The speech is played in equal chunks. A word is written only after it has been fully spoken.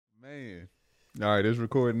All right, it's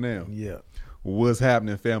recording now. Yeah. What's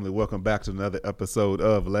happening, family? Welcome back to another episode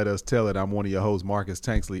of Let Us Tell It. I'm one of your hosts, Marcus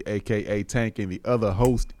Tanksley, a.k.a. Tank, and the other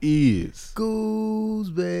host is...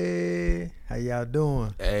 Gooseby. How y'all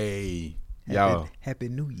doing? Hey, y'all. Happy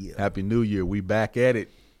New Year. Happy New Year. We back at it.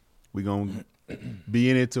 We going to be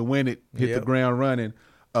in it to win it, hit the ground running.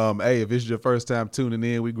 Hey, if it's your first time tuning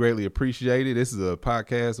in, we greatly appreciate it. This is a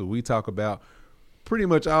podcast where we talk about pretty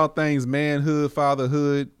much all things manhood,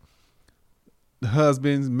 fatherhood,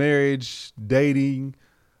 husbands, marriage, dating,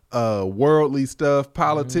 worldly stuff,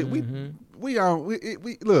 politics. We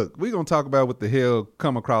look, we're gonna talk about what the hell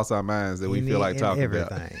come across our minds that we feel like talking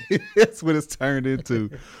about. That's what it's turned into.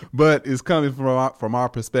 But it's coming from our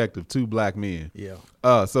perspective, two black men. Yeah.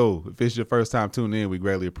 So if it's your first time tuning in, we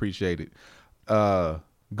greatly appreciate it.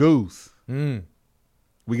 Goose.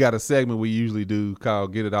 We got a segment we usually do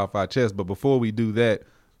called Get It Off Our Chest, but before we do that,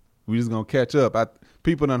 we just gonna catch up.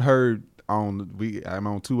 People done heard I'm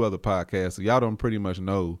on two other podcasts, so y'all don't pretty much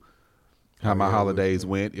know how my holidays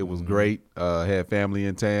went. It was great. Had family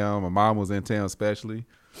in town. My mom was in town especially.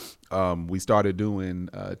 We started doing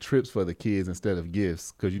trips for the kids instead of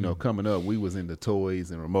gifts because, coming up, we was into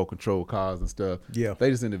toys and remote control cars and stuff. Yeah. They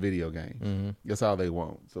just into video games. That's all they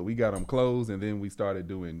want. So we got them clothes, and then we started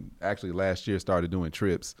doing, actually last year started doing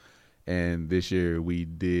trips, and this year we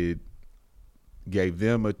gave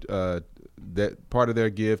them that part of their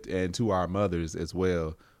gift, and to our mothers as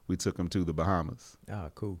well. We took them to the Bahamas. Ah,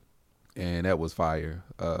 cool. And that was fire.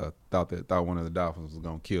 Thought one of the dolphins was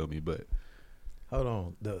gonna kill me, but hold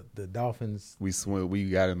on. The dolphins. We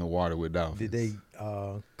got in the water with dolphins. Did they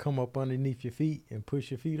come up underneath your feet and push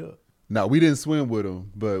your feet up? No, we didn't swim with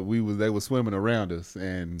them, but they were swimming around us.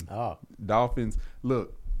 And dolphins,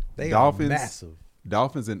 look, dolphins are massive.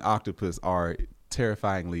 Dolphins and octopus are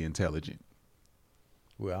terrifyingly intelligent.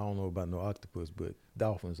 Well, I don't know about no octopus, but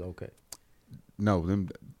dolphins, okay. No, them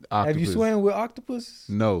octopus. Have you swam with octopus?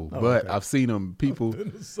 No, but okay. I've seen them. People,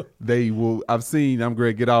 I'm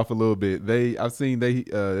great. Get off a little bit. I've seen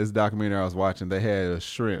this documentary I was watching. They had a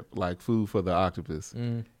shrimp, like food for the octopus,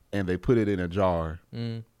 and they put it in a jar,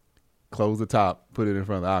 close the top, put it in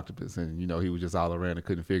front of the octopus, and he was just all around and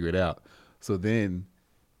couldn't figure it out. So then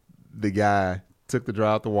the guy took the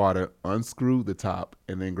jar out the water, unscrewed the top,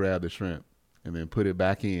 and then grabbed the shrimp. And then put it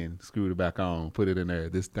back in, screwed it back on, put it in there.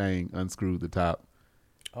 This thing unscrewed the top.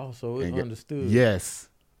 Oh, so it understood. Yes.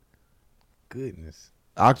 Goodness.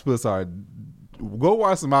 Octopus go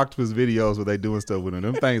watch some octopus videos where they doing stuff with them.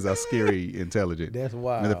 Them things are scary intelligent. That's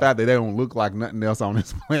wild. And the fact that they don't look like nothing else on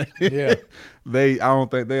this planet. Yeah. I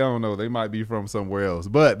don't know. They might be from somewhere else.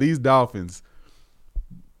 But these dolphins,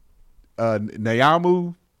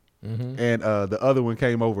 Nayamu and the other one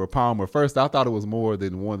came over, Palmer. First, I thought it was more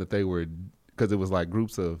than one that they were, because it was like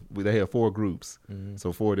they had 4 groups,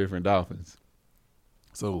 so 4 different dolphins.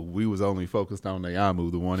 So we was only focused on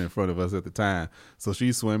Nayamu, the one in front of us at the time. So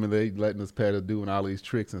she's swimming, they letting us pet her, doing all these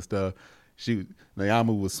tricks and stuff.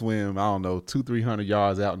 Nayamu would swim, 200-300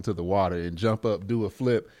 yards out into the water and jump up, do a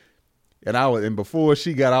flip. And before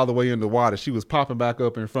she got all the way in the water, she was popping back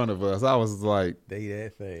up in front of us. I was like, they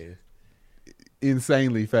that fast.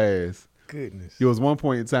 Insanely fast. Goodness. There was one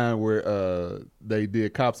point in time where they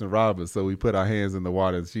did cops and robbers, so we put our hands in the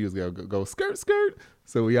water and she was gonna go skirt skirt.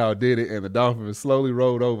 So we all did it, and the dolphin slowly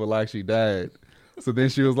rolled over like she died. So then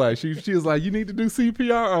she was like, she was like, you need to do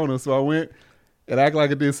CPR on her. So I went and acted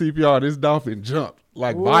like I did CPR. This dolphin jumped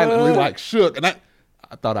like violently, like shook, and I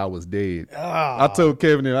thought I was dead. I told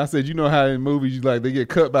Kevin, and I said, you know how in movies they get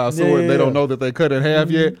cut by a sword and they don't know that they cut in half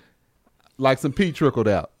yet? Like some pee trickled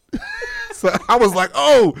out. So I was like,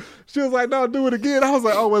 oh. She was like, no, do it again. I was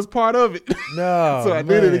like, oh, it's part of it. No. So I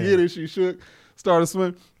did it again, and she shook, started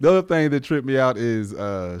swimming. The other thing that tripped me out is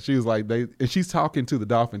she was like, and she's talking to the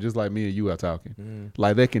dolphin just like me and you are talking.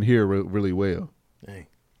 Like they can hear really well. Dang.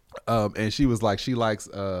 And she was like, she likes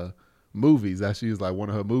movies. She was like, one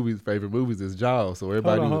of her favorite movies is Jaws. So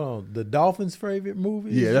everybody hold on. The dolphin's favorite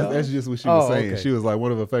movie? Yeah, that's just what she was saying. Okay. She was like,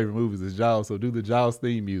 one of her favorite movies is Jaws. So do the Jaws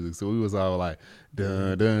theme music. So we was all like,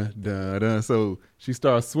 dun, dun, dun, dun. So she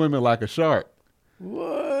starts swimming like a shark.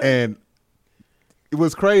 What? And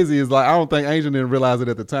what's crazy is I don't think Angel didn't realize it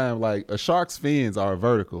at the time. Like a shark's fins are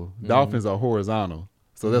vertical. Dolphins are horizontal.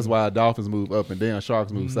 So that's why dolphins move up and down.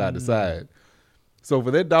 Sharks move side to side. So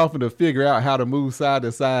for that dolphin to figure out how to move side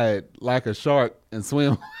to side like a shark and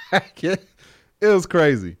swim like it was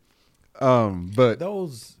crazy. But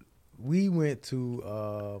we went to,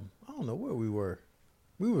 I don't know where we were.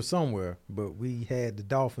 We were somewhere, but we had the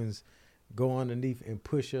dolphins go underneath and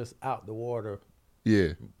push us out the water. Yeah.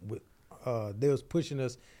 They was pushing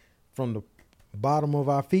us from the bottom of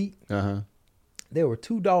our feet There were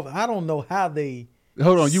 2 dolphins. I don't know how they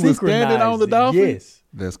Hold on, you were standing on the dolphin? Yes.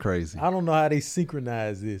 That's crazy. I don't know how they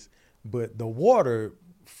synchronized this, but the water,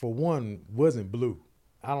 for one, wasn't blue.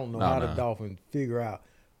 I don't know how the dolphin figure out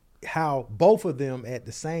how both of them at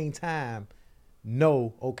the same time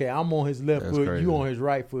know, okay, I'm on his left foot, crazy. you on his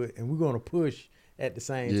right foot, and we're going to push at the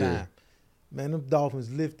same time. Man, them dolphins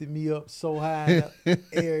lifted me up so high in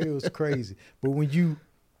the air, it was crazy. But when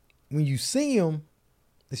you see them,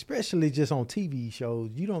 especially just on TV shows,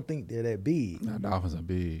 you don't think they're that big. Nah, dolphins are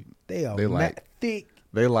big. They are thick.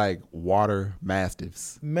 They like water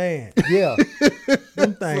mastiffs. Man, yeah.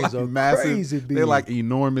 Them things are massive, crazy big. They're like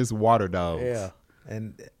enormous water dogs. Yeah.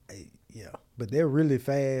 And yeah, but they're really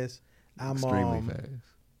fast. Extremely fast.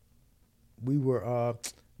 We were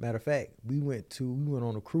matter of fact, we went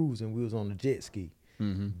on a cruise and we was on the jet ski.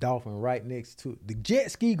 Mm-hmm. Dolphin right next to the jet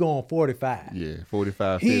ski going 45. Yeah,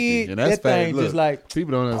 45, 50. And that's that fast. thing Look, just like,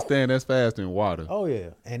 people don't understand that's fast in water. oh yeah,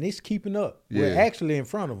 and it's keeping up. Yeah. We're actually in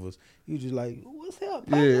front of us. You just like, what's up?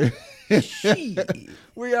 Yeah. Shit.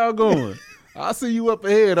 Where y'all going? I'll see you up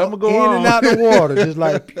ahead. I'm gonna go in on. and out the water, just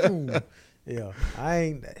like, pew. Yeah, I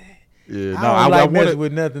ain't. Yeah, I don't like messing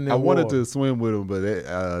with nothing in I wanted water. to swim with them, but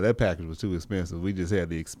that package was too expensive. We just had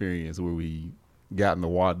the experience where we got in the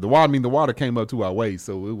water. The water came up to our waist,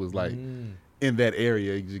 so it was like in that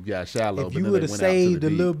area it just got shallow. If but you then would they have went out to saved the a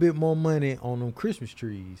deep. little bit more money on them Christmas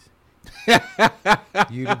trees,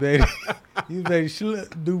 you'd have better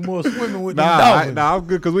do more swimming with them dolphins. I'm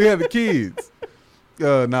good because we had the kids.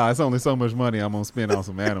 It's only so much money I'm gonna spend on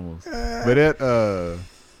some animals. But that,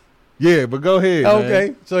 yeah. But go ahead. Okay,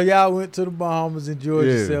 man. so y'all went to the Bahamas, enjoyed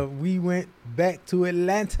Yeah. yourself. We went back to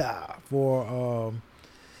Atlanta for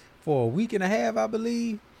a week and a half, I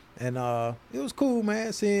believe, and it was cool,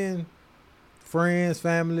 man. Seeing friends,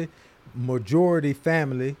 family, majority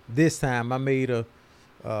family. This time, I made a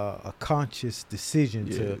conscious decision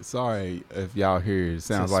to Sorry if y'all hear it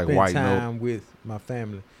sounds to like spend white time note. with my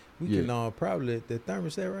family. We Yeah. can probably the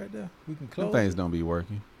thermostat right there. We can Them close. things it. don't be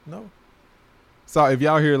working. No. So if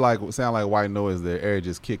y'all hear sound like white noise, the air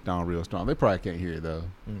just kicked on real strong. They probably can't hear it though.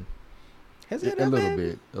 Has A it ever little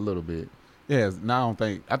happened? bit, a little bit. Yes. No,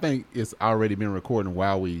 I think it's already been recording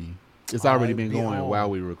while it's already it been be going on. while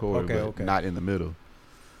we recorded, Okay, but okay. not in the middle.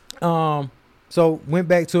 So went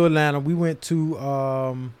back to Atlanta. We went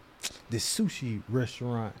to this sushi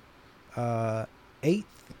restaurant. Eighth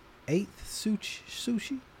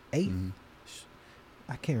sushi. Eighth. Mhm.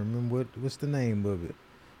 I can't remember what's the name of it.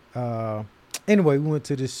 Anyway, we went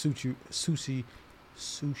to this sushi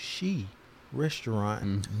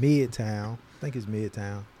restaurant, Midtown. I think it's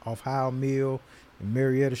Midtown, off Howell Mill and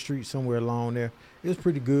Marietta Street, somewhere along there. It was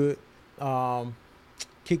pretty good.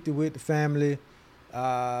 Kicked it with the family.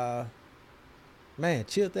 Man,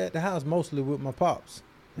 chilled at the house mostly with my pops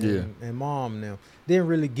and mom and them. Didn't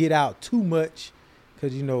really get out too much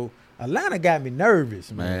because, Atlanta got me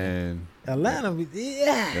nervous, man. Atlanta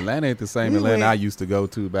Atlanta ain't the same We Atlanta went- I used to go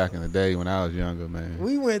to back in the day when I was younger, man.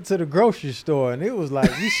 We went to the grocery store and it was like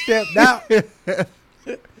we stepped out.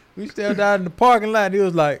 We stepped out in the parking lot. And it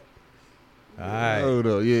was like, all right, Hold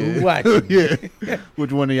up, yeah. who watching? Yeah.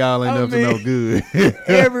 Which one of y'all ain't I up to no mean- good?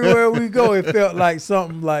 Everywhere we go, it felt like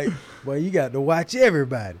something like, well, you got to watch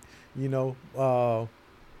everybody,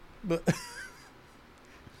 But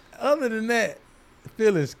other than that,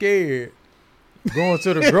 feeling scared, going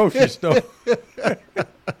to the grocery store.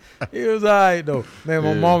 It was all right though, man.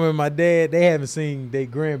 My Yeah. mom and my dad, they haven't seen their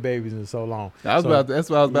grandbabies in so long. That's what I was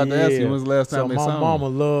about to ask you. When was the last time so they my saw mama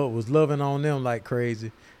them? was loving on them like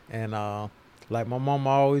crazy, and like my mama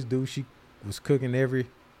always do, she was cooking every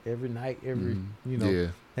night, Yeah.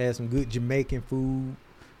 had some good Jamaican food.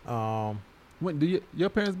 When do your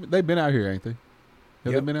parents? They been out here, ain't they?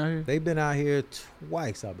 Have Yep. they been out here? They've been out here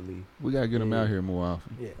twice, I believe. We gotta get them Yeah. out here more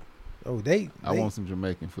often. Yeah. Oh, they I want some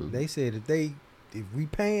Jamaican food. They said if we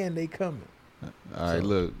paying, they coming. All right, So-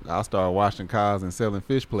 look, I'll start washing cars and selling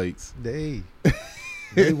fish plates. They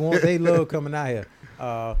love coming out here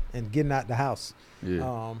and getting out the house.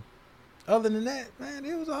 Yeah, Other than that, man,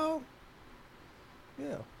 it was all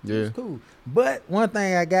it yeah, was cool. But one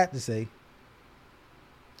thing I got to say,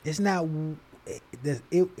 it's not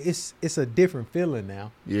it's a different feeling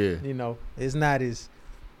now. yeah, It's not as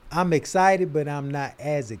I'm excited, but I'm not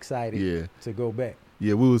as excited yeah. to go back.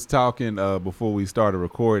 Yeah, we was talking before we started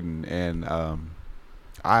recording, and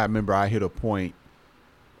I remember I hit a point.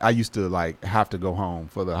 I used to have to go home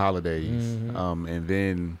for the holidays, Mhm. and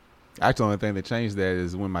then actually the only thing that changed that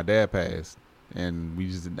is when my dad passed,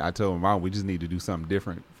 and I told my mom we just need to do something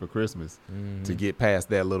different for Christmas to get past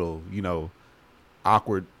that little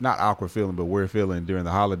not awkward feeling, but weird feeling during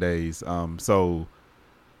the holidays. So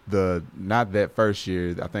not that first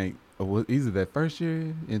year. I think either that first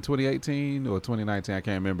year in 2018 or 2019. I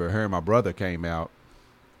can't remember. Her and my brother came out,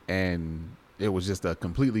 and it was just a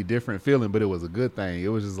completely different feeling, but it was a good thing. It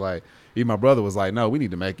was just like, even my brother was like, no, we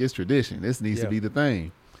need to make this tradition. This needs to be the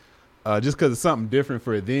thing. Just because it's something different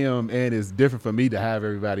for them, and it's different for me to have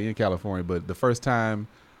everybody in California. But the first time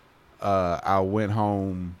I went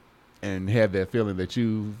home and had that feeling that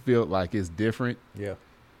you feel like it's different, it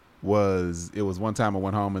was one time I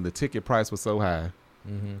went home and the ticket price was so high.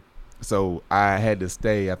 Mm-hmm. So I had to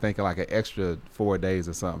stay, I think, like an extra 4 days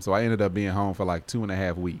or something. So I ended up being home for like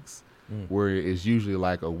 2.5 weeks. Where it's usually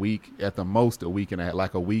like a week, at the most a week and a half,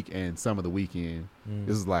 like a week and some of the weekend.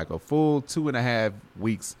 This is like a full 2.5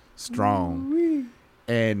 weeks strong. Ooh-wee.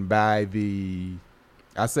 And by the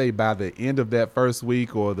end of that first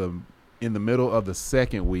week or in the middle of the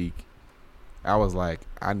second week, I was like,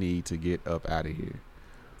 I need to get up out of here.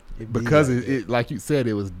 Because it like you said,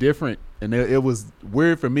 it was different. And it was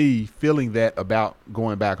weird for me feeling that about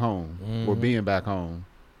going back home or being back home.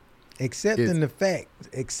 Accepting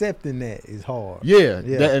that is hard. Yeah.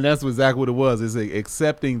 And that's exactly what it was. It's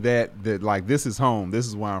accepting that like, this is home. This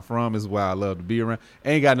is where I'm from. This is where I love to be around.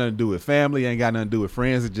 Ain't got nothing to do with family. Ain't got nothing to do with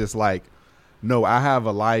friends. It's just like, no, I have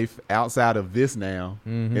a life outside of this now.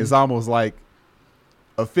 Mm-hmm. It's almost like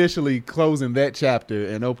officially closing that chapter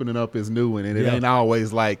and opening up this new one. And it ain't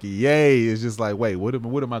always like, yay. It's just like, wait, what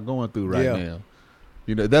am I going through right now?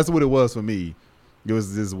 You know, that's what it was for me. It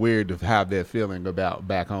was just weird to have that feeling about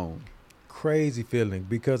back home. Crazy feeling,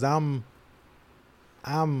 because I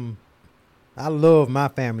love my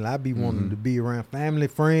family. I be wanting to be around family,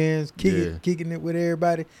 friends, kicking it with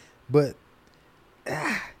everybody. But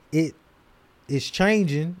it's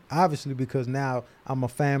changing, obviously, because now I'm a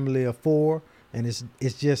family of 4, and it's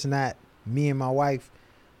just not me and my wife.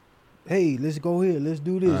 Hey, let's go here. Let's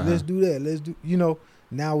do this. Let's do that. Let's do,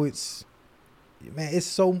 now it's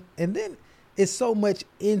so, and then it's so much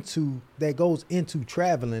that goes into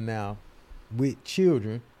traveling now with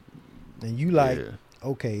children. And you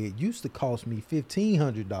okay, it used to cost me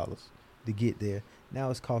 $1,500 to get there.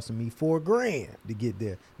 Now it's costing me $4,000 to get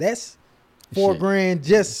there. That's $4,000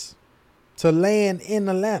 just to land in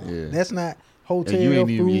Atlanta. Yeah. That's not hotel food.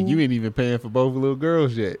 You ain't even paying for both little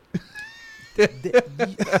girls yet. You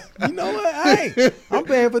know what? I'm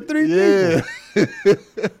paying for 3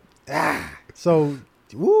 people. So,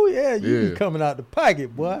 you be coming out the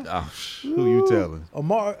pocket, boy. Oh, who you telling?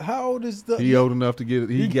 Amar, how old is the? He old enough to get it.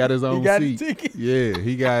 He got his own seat. Ticket. Yeah,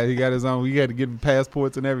 he got his own. He had to get him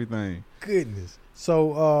passports and everything. Goodness.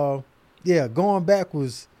 So, going back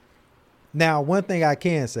was. Now, one thing I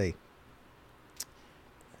can say.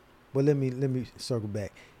 But let me circle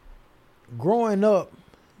back. Growing up,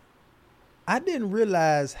 I didn't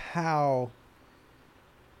realize how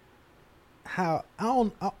I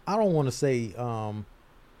don't want to say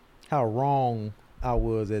how wrong I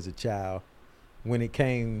was as a child when it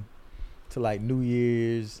came to like New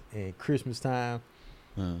Year's and Christmas time.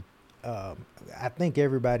 I think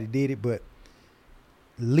everybody did it, but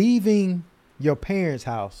leaving your parents'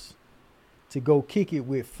 house to go kick it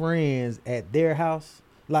with friends at their house,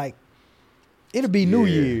 like it'll be New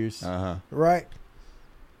Year's, right?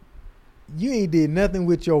 You ain't did nothing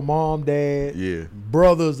with your mom, dad,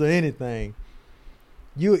 brothers, or anything.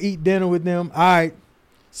 You'll eat dinner with them. All right,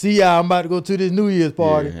 see y'all. I'm about to go to this New Year's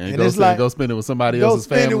party, and it's like go spend it with somebody else's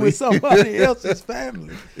family. Go spend it with somebody else's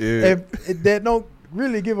family. And that don't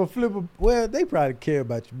really give a flip of. Well, they probably care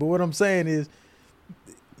about you, but what I'm saying is,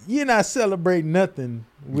 you're not celebrating nothing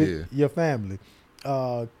with your family.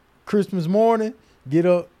 Christmas morning, get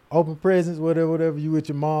up, open presents, whatever. You with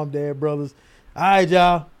your mom, dad, brothers. All right,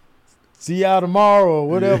 y'all. See y'all tomorrow or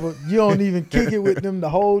whatever. You don't even kick it with them the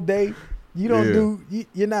whole day. You don't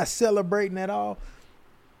you're not celebrating at all.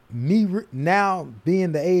 Me now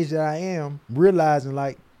being the age that I am, realizing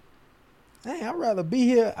like, hey, I'd rather be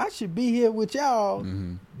here. I should be here with y'all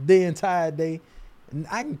the entire day. And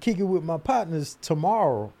I can kick it with my partners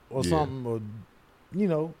tomorrow or something.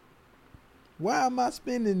 Or, why am I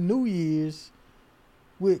spending New Year's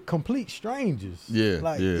with complete strangers?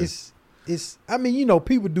 It's I mean,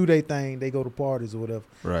 people do their thing. They go to parties or whatever.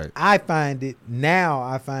 Right. I find it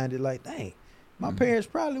like, dang, my parents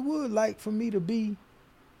probably would like for me to be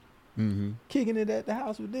kicking it at the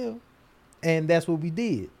house with them. And that's what we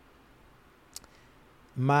did.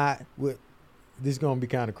 This is going to be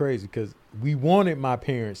kind of crazy because we wanted my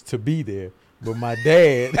parents to be there, but my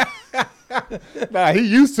dad... Nah, he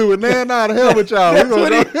used to it now. Nah, the hell with y'all.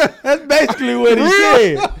 That's basically what he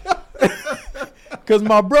said. Because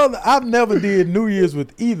my brother, I've never did New Year's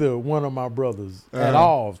with either one of my brothers at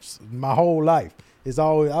all my whole life. It's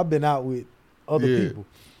always I've been out with other people.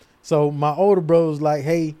 So my older brother was like,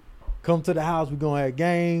 "Hey, come to the house. We're gonna have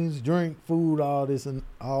games, drink, food, all this and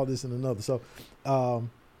another." So,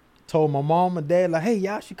 told my mom and dad like, "Hey,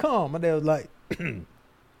 y'all should come." My dad was like,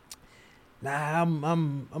 "Nah,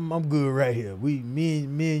 I'm good right here. Me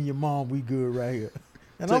and your mom, we good right here."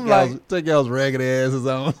 And I'm like, take y'all's ragged asses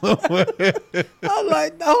on. I'm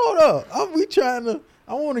like, hold up.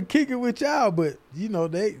 I want to kick it with y'all, but you know,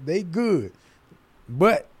 they good.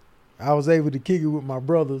 But I was able to kick it with my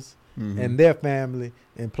brothers and their lively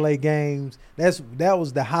and play games. That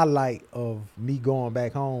was the highlight of me going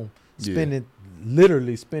back home,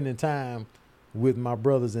 literally spending time with my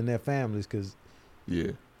brothers and their families. Cause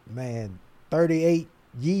man, 38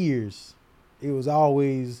 years, it was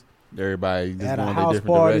always everybody just at a going house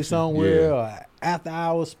different party direction. somewhere or after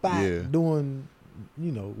hour spot doing,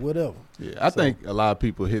 whatever. Yeah, I think a lot of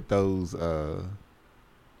people hit those.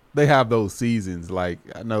 They have those seasons. Like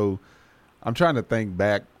I know, I'm trying to think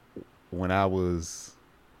back when I was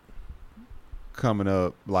coming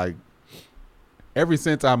up. Like ever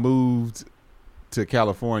since I moved to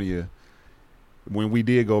California, when we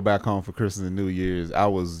did go back home for Christmas and New Year's, I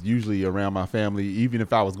was usually around my family. Even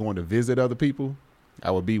if I was going to visit other people, I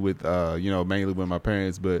would be with, mainly with my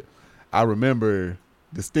parents. But I remember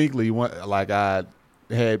distinctly, I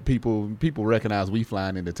had people recognize we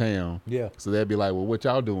flying into town. Yeah. So they'd be like, well, what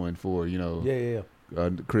y'all doing for,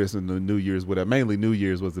 Christmas and New Year's, whatever. Mainly New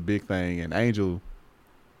Year's was the big thing. And Angel,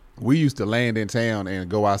 we used to land in town and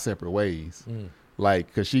go our separate ways. Like,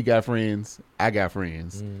 because she got friends, I got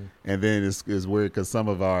friends. And then it's weird because some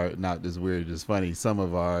of our, not just weird, just funny,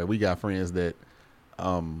 we got friends that,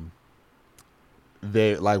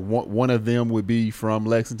 they like one of them would be from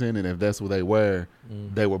Lexington, and if that's where they were,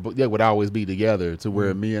 they would always be together. To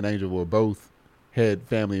where me and Angel were both had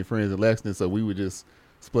family and friends in Lexington, so we would just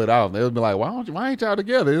split off. They would be like, "Why ain't y'all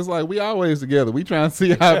together?" It's like we always together. We trying to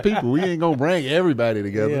see our people. We ain't gonna bring everybody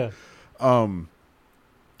together. Yeah.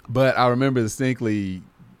 But I remember distinctly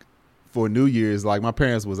for New Year's, like my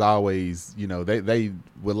parents was always, they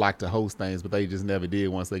would like to host things, but they just never did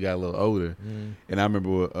once they got a little older. And I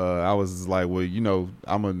remember I was like, well,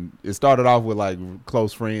 it started off with like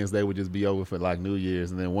close friends. They would just be over for like New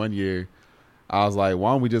Year's. And then one year I was like,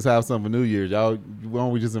 why don't we just have something for New Year's? Why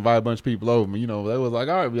don't we just invite a bunch of people over? They was like,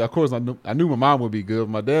 all right. Of course, I knew my mom would be good.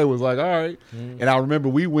 My dad was like, all right. And I remember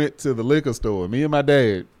we went to the liquor store, me and my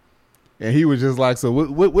dad. And he was just like, so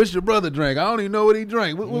what's your brother drink? I don't even know what he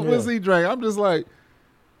drank. What's he drink? I'm just like,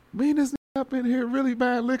 man, this up in here really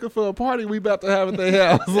buying liquor for a party we about to have at their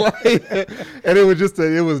house. And it was just,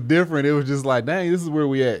 it was different. It was just like, dang, this is where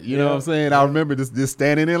we at. You know what I'm saying? I remember just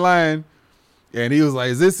standing in line. And he was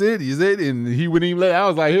like, is this it? Is it? And he wouldn't even let, I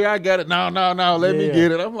was like, here, I got it. No, let me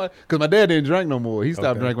get it. I'm like, because my dad didn't drink no more. He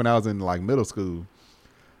stopped drinking when I was in like middle school.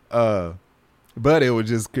 But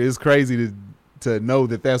it's crazy to know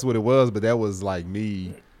that that's what it was, but that was like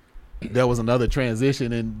me. That was another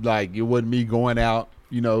transition, and like it wasn't me going out,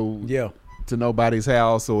 to nobody's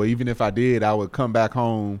house, or even if I did, I would come back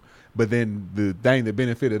home. But then the thing that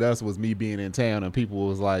benefited us was me being in town, and people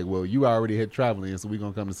was like, "Well, you already had traveling, so we're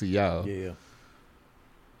gonna come to see y'all."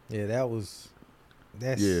 Yeah,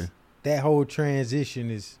 that whole transition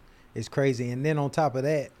is crazy, and then on top of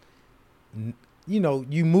that,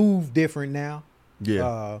 you move different now.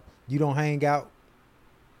 Yeah. You don't hang out.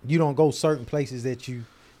 You don't go certain places that you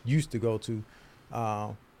used to go to,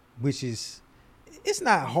 which is, it's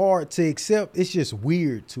not hard to accept. It's just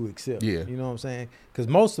weird to accept. Yeah. You know what I'm saying? Because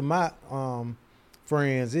most of my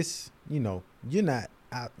friends, it's, you're not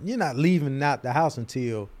leaving out the house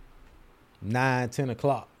until 9, 10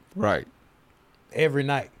 o'clock. Right. Every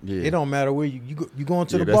night. Yeah. It don't matter where you going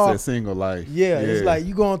to the that's bar. That's that single life. Yeah. It's like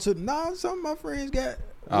you going to, some of my friends got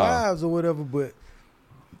wives or whatever, but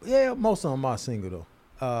yeah, most of them are single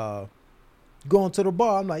though. Going to the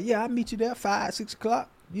bar, I'm like, I'll meet you there 5, 6 o'clock,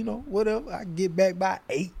 whatever. I can get back by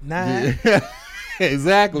 8, 9. Yeah.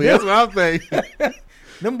 Exactly. That's what I'm thinking.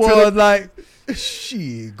 Them boys like,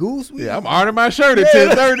 shit, Goose. I'm ironing my shirt at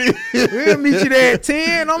 10:30. We'll meet you there at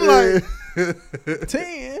 10. I'm like,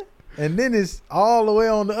 10? And then it's all the way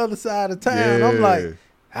on the other side of town. Yeah. I'm like,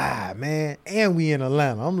 man. And we in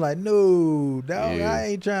Atlanta. I'm like, no, dog, I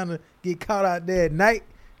ain't trying to get caught out there at night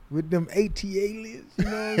with them AT aliens. You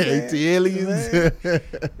know what I'm saying? AT aliens.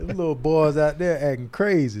 Them little boys out there acting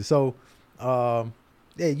crazy. So,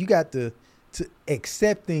 you got to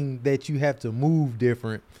accepting that you have to move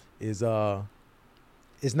different is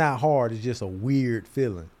it's not hard. It's just a weird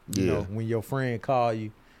feeling. You know, when your friend call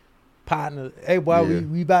you, partner, hey boy,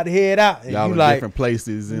 we about to head out, and y'all you in like different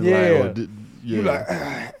places, and you like,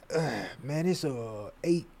 man, it's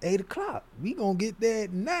 8 o'clock. We gonna get there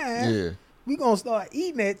at 9. Yeah. We gonna start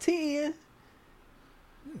eating at 10.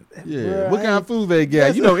 Yeah. Bruh, What I kind ain't- of food they got?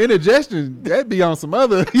 That's You know, indigestion, that'd be on some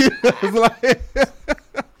other. You know, it's like,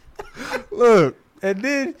 look. And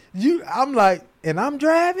then I'm like, and I'm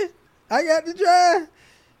driving. I got to drive.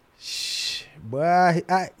 Shh, boy.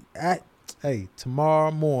 Hey,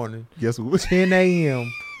 tomorrow morning, Guess what? 10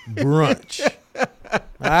 a.m. brunch.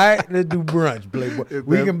 All right, let's do brunch, Playboy. If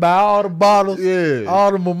We that- can buy all the bottles, Yeah.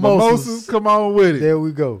 all the mimosas. Mimosas, come on with it. There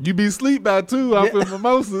we go. You be sleep by 2 off Yeah. of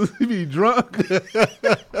mimosas. You be drunk.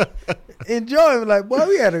 Enjoy it. Like, boy,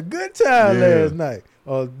 we had a good time Yeah. last night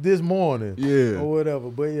or this morning Yeah. or whatever.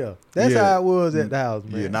 But yeah, that's Yeah. how it was at the house,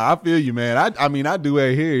 man. Yeah, nah, I feel you, man. I mean, I do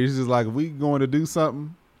it here. It's just like if we going to do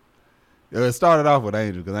something. It started off with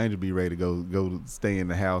Angel because Angel be ready to go stay in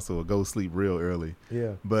the house or go sleep real early.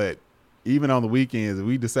 Yeah. But even on the weekends, if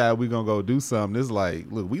we decide we're gonna go do something, it's like,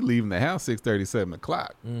 look, we leaving the house 6:30, 7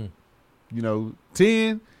 o'clock. Mm. You know,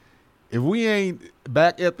 10. If we ain't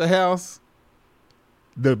back at the house,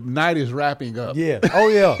 the night is wrapping up. Yeah. Oh,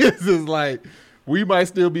 yeah. It's just like we might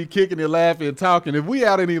still be kicking and laughing and talking. If we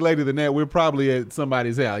out any later than that, we're probably at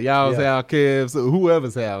somebody's house, y'all's Yeah. house, Kev's,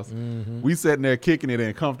 whoever's house. Mhm. We sitting there kicking it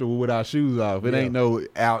and comfortable with our shoes off. It Yeah. ain't no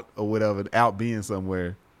out or whatever, out being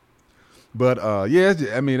somewhere. But yeah,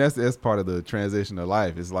 I mean that's part of the transition of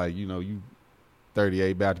life. It's like, you know, you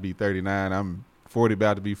 38 about to be 39. I'm 40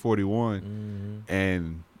 about to be 41, Mhm.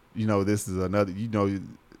 and you know this is another. You know,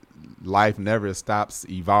 life never stops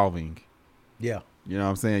evolving. Yeah. You know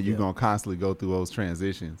what I'm saying? You're Yeah. gonna constantly go through those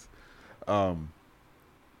transitions. But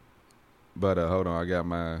hold on, I got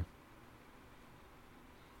my.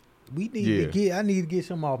 We need Yeah. to get. I need to get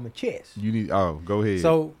some off my chest. You need. Oh, go ahead.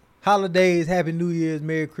 So holidays, Happy New Year's,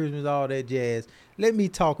 Merry Christmas, all that jazz. Let me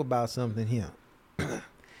talk about something here.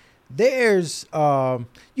 There's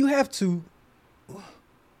you have to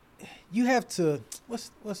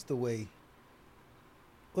what's the way?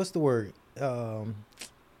 What's the word?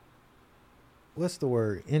 What's the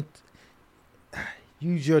word?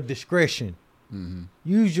 Use your discretion. Mhm.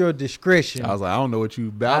 Use your discretion. I was like, I don't know what you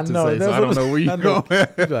about I to know, say, so that's I don't what- know where you I know. going.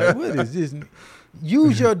 Like, what is this?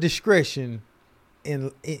 Use your discretion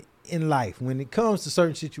in life when it comes to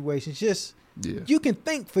certain situations. Just Yeah. you can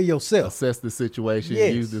think for yourself. Assess the situation.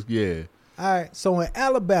 Yes. Use this. Yeah. All right. So in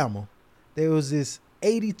Alabama, there was this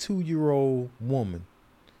 82-year-old woman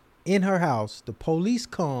in her house. The police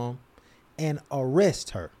come and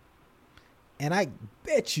arrest her, and I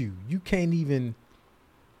bet you can't even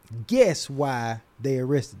guess why they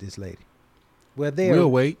arrested this lady. Well,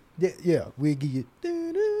 We'll wait. yeah, we'll give you. All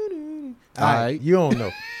All right, right. you don't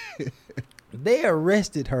know. They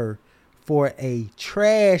arrested her for a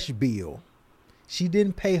trash bill. She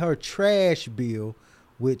didn't pay her trash bill,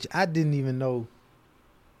 which I didn't even know.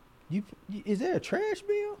 Is there a trash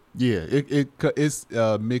bill? Yeah. It's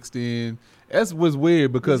mixed in. That's what's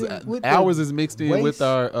weird because Is it with the ours is mixed in with waste?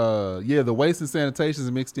 our the waste and sanitation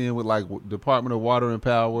is mixed in with like Department of Water and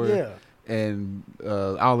Power. Yeah. And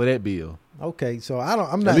all of that bill. Okay, so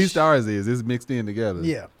I'm not. At least ours is. It's mixed in together.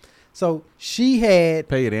 Yeah. So she had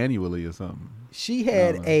Pay it annually or something.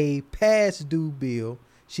 No. a past due bill.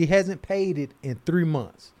 She hasn't paid it in 3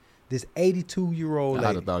 months. This 82-year-old I'd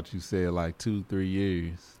lady. have thought you said like 2-3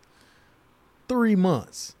 years. 3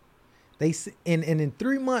 months. And in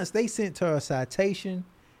 3 months they sent her a citation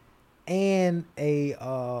and a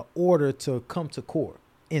order to come to court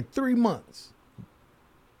in 3 months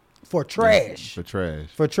for trash. For trash.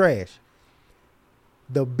 For trash.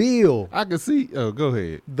 The bill I can see. Oh, go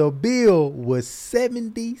ahead. The bill was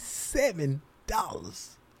 $77.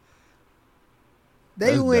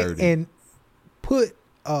 They That's went dirty. and put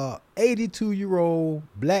a 82-year-old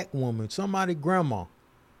black woman, somebody grandma,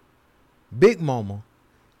 big mama,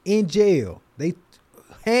 in jail. They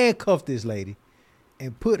handcuffed this lady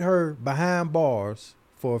and put her behind bars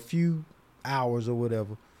for a few hours or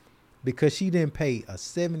whatever because she didn't pay a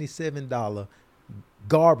 $77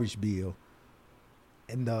 garbage bill.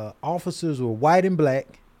 And the officers were white and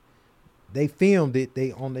black. They filmed it.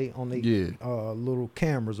 They on they Yeah. little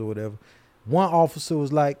cameras or whatever. One officer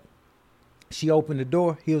was like, she opened the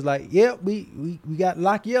door. He was like, "Yep, we got to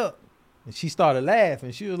lock you up." And she started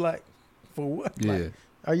laughing. She was like, "For what? Yeah. Like,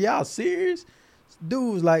 are y'all serious?"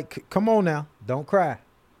 Dude was like, "Come on now, don't cry."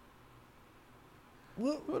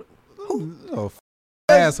 What? Oh,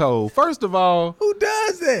 asshole. First of all, Who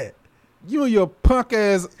does that? you and your punk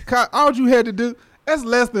ass. All you had to do. That's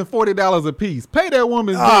less than $40 a piece. Pay that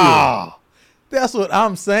woman's bill. Ah, that's what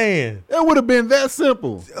I'm saying. It would have been that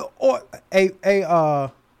simple. Or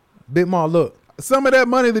Big Ma, look. Some of that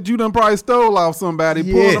money that you done probably stole off somebody,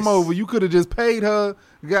 pulled Yes. them over. You could have just paid her.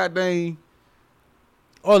 Goddamn.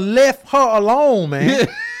 Or left her alone, man. Yeah.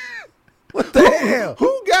 Yeah.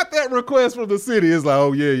 Who got that request from the city? It's like,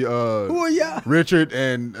 oh yeah, Who are y'all? Richard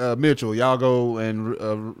and Mitchell, y'all go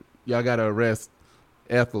and y'all gotta arrest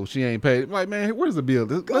Ethel. She ain't paid. I'm like, man, where's the bill?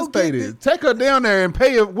 Let's pay this. Take her down there and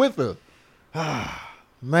pay it with her.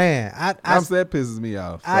 Man, That pisses me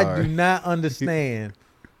off. I Sorry. do not understand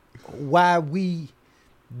why we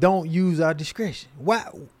don't use our discretion.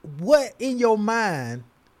 What in your mind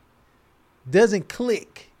doesn't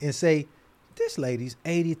click and say, this lady's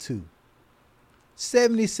 82,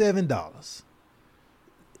 $77.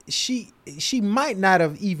 She might not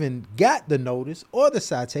have even got the notice or the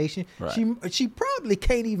citation. Right. She probably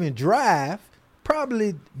can't even drive,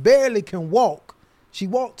 probably barely can walk. She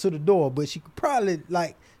walked to the door, but she could probably,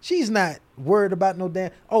 like, she's not worried about no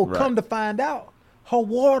damn. Oh, Right. Come to find out, her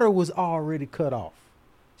water was already cut off.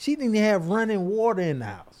 She didn't even have running water in the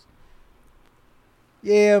house.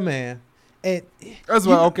 Yeah, man. And That's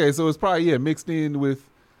why. Okay, so it's probably mixed in with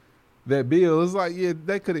that bill. It's like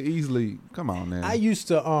they could have easily. Come on, man. I used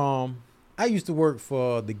to work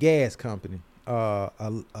for the gas company,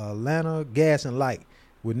 Atlanta Gas and Light.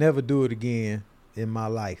 Would never do it again in my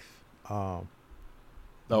life.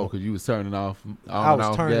 because you was turning off. I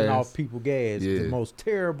was turning gas. off people gas. Yeah. The most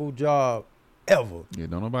terrible job ever. Yeah,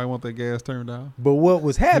 don't nobody want their gas turned off. But what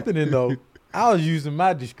was happening though, I was using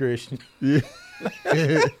my discretion. Yeah.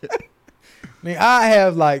 I mean, I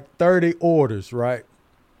have like 30 orders, right?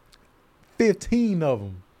 15 of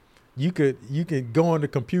them. You can go on the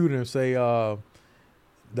computer and say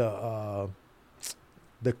the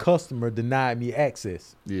customer denied me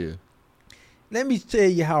access. Yeah. Let me tell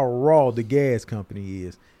you how raw the gas company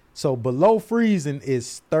is. So below freezing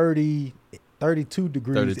is 32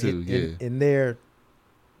 degrees 32, in their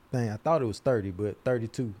thing. I thought it was 30, but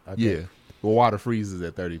 32. I Yeah. think. Well, water freezes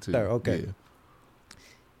at 32. Okay. Yeah.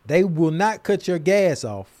 They will not cut your gas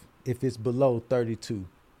off if it's below 32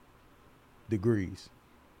 degrees.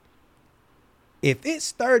 If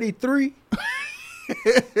it's 33,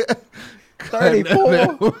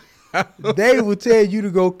 34, they will tell you to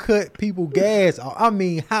go cut people gas off. I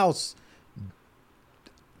mean, house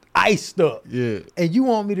iced up. Yeah. And you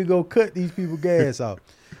want me to go cut these people gas off.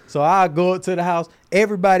 So I go up to the house.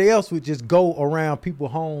 Everybody else would just go around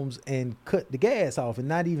people's homes and cut the gas off and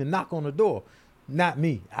not even knock on the door. Not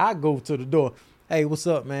me. I go to the door. Hey, what's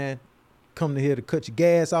up, man? Come to here to cut your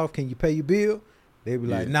gas off. Can you pay your bill? They be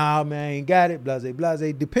like, nah, man, I ain't got it. Blase,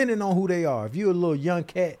 blase. Depending on who they are. If you're a little young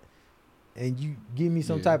cat and you give me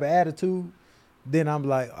some type of attitude, then I'm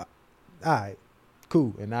like, all right,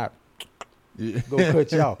 cool. And I go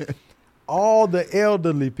cut you off. All the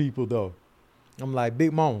elderly people, though, I'm like,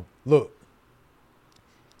 Big Mama, look,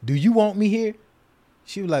 do you want me here?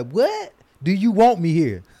 She was like, what? Do you want me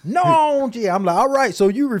here? No, yeah. I'm like, all right, so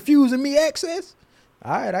you refusing me access?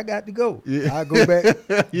 All right, I got to go. Yeah. I go back,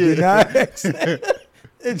 deny access.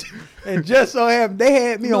 and just so happened, they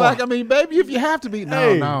had me on. Like, I mean, baby, if you have to be.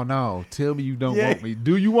 No, Hey. no. Tell me you don't want me.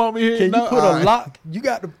 Do you want me here? Can No? you put All a right. lock? You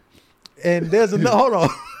got to, and there's another, hold on.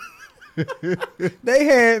 They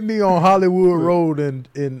had me on Hollywood Road in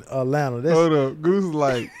Atlanta. That's, Hold up. Goose is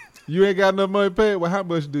like, you ain't got enough money to pay it? Well, how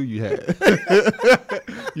much do you have?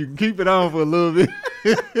 You can keep it on for a little bit.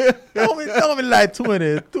 Throw me like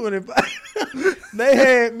 20, 25. They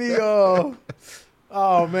had me, oh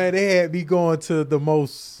man, they had me going to the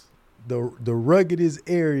ruggedest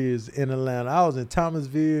areas in Atlanta. I was in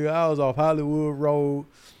Thomasville. I was off Hollywood Road.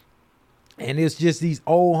 And it's just these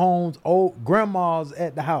old homes, old grandmas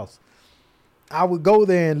at the house. I would go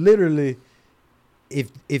there and literally,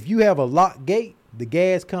 if you have a locked gate, the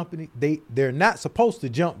gas company, they're not supposed to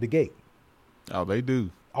jump the gate. Oh, they do.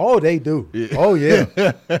 Oh, they do. Yeah. Oh, yeah.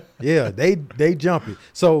 Yeah, they jump it.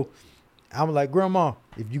 So I'm like, Grandma,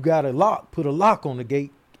 if you got a lock, put a lock on the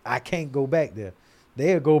gate. I can't go back there.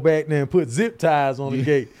 They'll go back there and put zip ties on the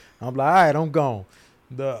gate. I'm like, all right, I'm gone.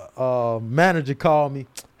 The manager called me.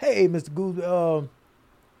 Hey, Mr. Goose,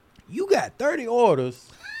 you got 30 orders.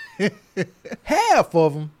 Half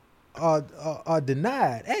of them are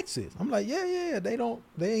denied access. I'm like, yeah. They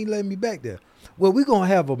ain't letting me back there. Well, we're gonna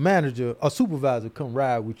have a supervisor come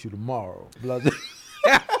ride with you tomorrow.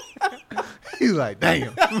 He's like,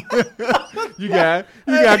 damn. you got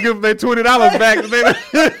to give them their $20 back.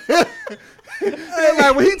 They're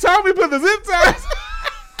like, well, he told me to put the zip ties.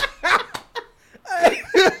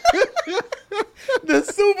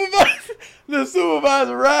 The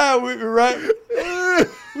supervisor ride with me, right?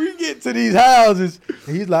 We get to these houses,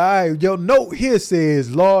 and he's like, all right, your note here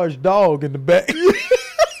says large dog in the back.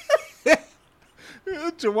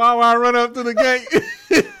 Chihuahua run up to the gate.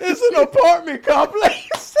 It's an apartment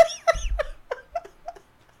complex.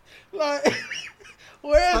 Like,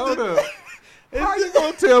 How you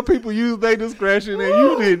gonna tell people use their discretion and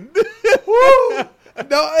you didn't? Woo!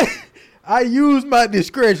 No, I use my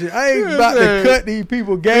discretion. I ain't about to cut these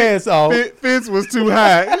people gas off. Fence was too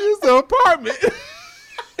high. It's an apartment.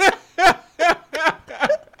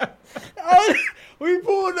 We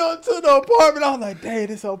pulled up to the apartment. I was like, dang,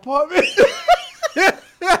 this apartment.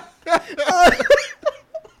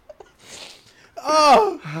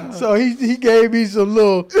 So he gave me some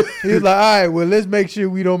little. He was like, all right, well, let's make sure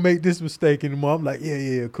we don't make this mistake anymore. I'm like,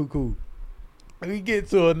 yeah, cool. And we get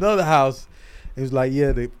to another house. It was like,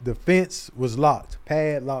 yeah, the fence was locked,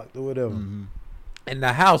 padlocked or whatever. Mm-hmm. And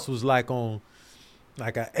the house was like on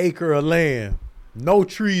like an acre of land, no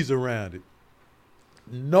trees around it,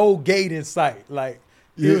 no gate in sight. Like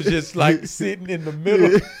it was just like sitting in the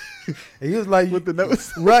middle. And he was like, with the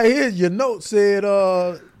notes right here, your note said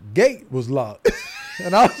gate was locked.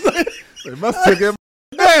 And I was like, they must have took him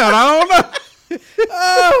down. I don't know.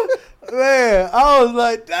 Oh man, I was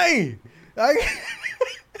like, dang,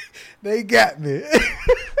 they got me.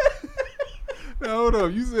 Now, hold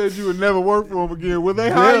up. You said you would never work for them again. Will they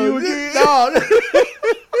hire you again? No.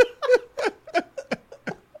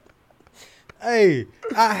 Hey,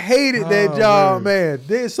 I hated that job, man.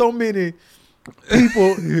 There's so many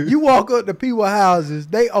people. You walk up to people's houses,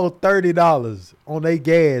 they owe $30 on their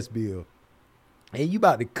gas bill. And you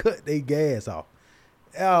about to cut their gas off.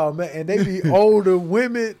 Oh, man. And they be older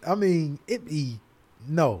women. I mean,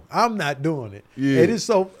 no, I'm not doing it. Yeah. And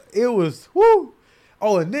it was, whoo.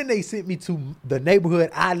 Oh, and then they sent me to the neighborhood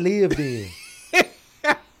I lived in.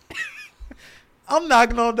 I'm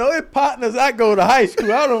knocking on the door. It's partners I go to high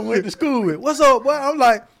school. I don't went to school with. What's up, boy? I'm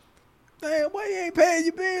like, damn, why you ain't paying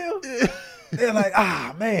your bill? They're like,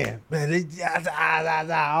 man,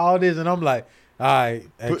 all this. And I'm like, all right,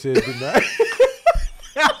 access denied.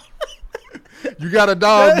 You got a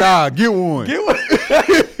dog? Nah, get one.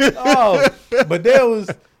 But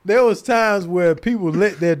there was times where people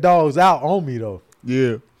let their dogs out on me though.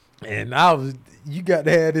 Yeah. And you got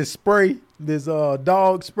to have this spray, this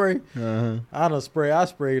dog spray. Uh-huh. I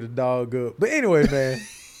sprayed the dog up. But anyway, man,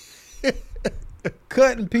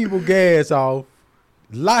 cutting people gas off,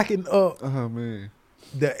 locking up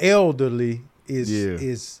the elderly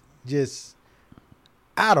is just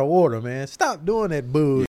out of order, man. Stop doing that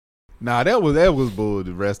bull. Nah, that was bull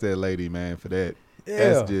to arrest that lady, man, for that. Yeah.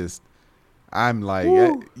 That's just, I'm like,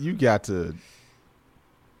 you got to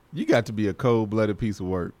be a cold-blooded piece of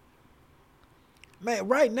work. Man,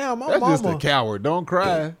 right now, my That's mama. That's just a coward. Don't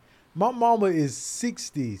cry. My mama is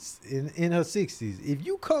 60s, in her 60s. If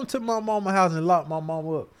you come to my mama's house and lock my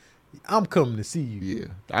mama up, I'm coming to see you. Yeah,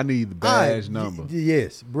 I need the badge number.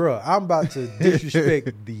 Yes, bro. I'm about to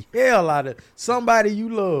disrespect the hell out of somebody you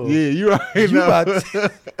love. Yeah, you already know.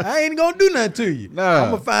 I ain't gonna do nothing to you. Nah.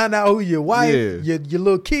 I'm gonna find out who your wife, your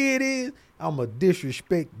little kid is. I'm gonna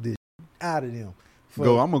disrespect the out of them. I'm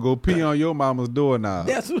gonna go pee on your mama's doorknob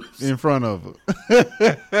in front of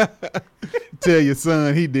her. Tell your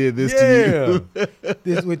son he did this to you.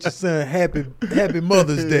 This with your son. Happy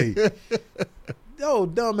Mother's Day. Yo,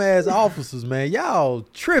 dumbass officers, man, y'all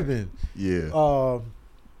tripping. Yeah.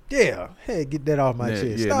 Hey, get that off my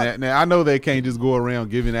chest. Yeah. Now I know they can't just go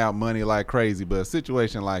around giving out money like crazy, but a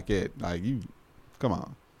situation like that, like come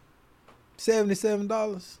on.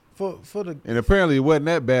 $77 for the. And apparently it wasn't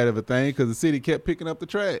that bad of a thing because the city kept picking up the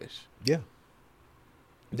trash. Yeah,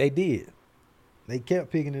 they did. They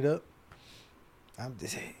kept picking it up. I'm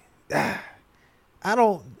just, I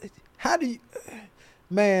don't. How do you,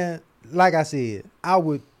 man? Like I said, I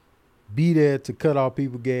would be there to cut off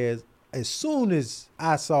people's gas. As soon as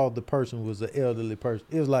I saw the person was an elderly person,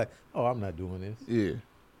 it was like, oh, I'm not doing this. Yeah.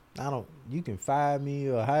 You can fire me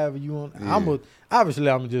or however you want. Yeah. I'm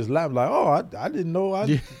just laughing like, oh, I didn't know.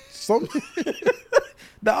 Something.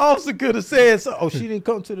 The officer could have said, oh, she didn't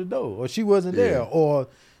come to the door or she wasn't there or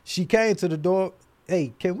she came to the door.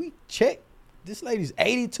 Hey, can we check? This lady's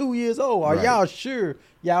 82 years old. Are y'all sure?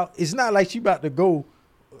 It's not like she about to go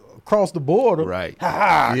across the border. Right.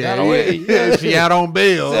 Yeah. She out on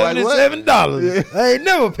bail. $77. I ain't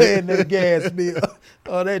never paying that gas bill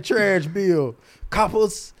or that trash bill.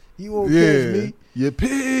 Coppers, you won't catch me. You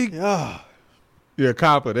pig. You're a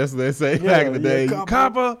copper. That's what they say back in the day. You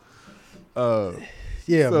copper.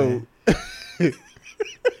 Man.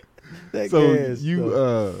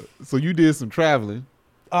 So you did some traveling.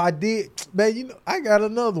 I did. Man, I got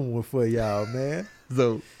another one for y'all, man.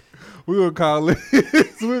 So we're gonna call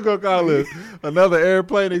it another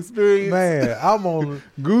airplane experience. Man, I'm on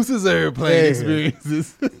Goose's airplane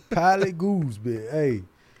experiences. Pilot Goose, man. Hey,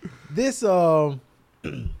 this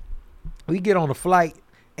we get on a flight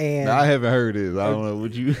and now, I haven't heard this. I don't know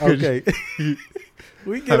what you. Okay.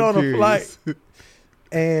 We get I'm on a curious. flight,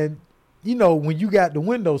 and you know when you got the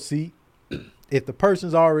window seat, if the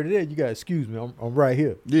person's already there, you got excuse me, I'm right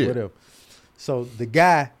here. Yeah. Whatever. So the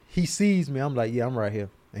guy, he sees me. I'm like, yeah, I'm right here,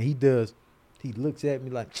 and he does. He looks at me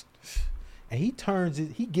like, and he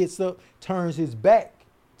gets up, turns his back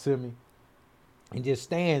to me, and just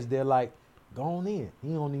stands there like, go on in. He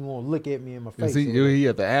don't even want to look at me in my face. Is he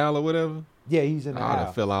at the aisle or whatever? Yeah, he's in the I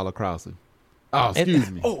aisle. fell all across him. Oh, excuse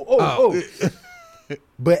me. Oh.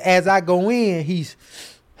 But as I go in, he's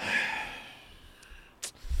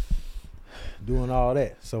doing all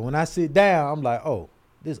that. So when I sit down, I'm like, oh,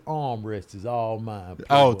 this armrest is all mine.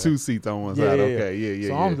 Oh, Playboy. 2 seats on one side. Okay, yeah.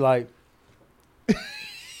 So I'm like,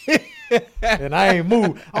 and I ain't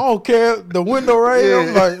moved. I don't care the window right here.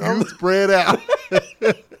 I'm like, you spread out.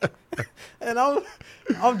 and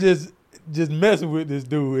I'm just messing with this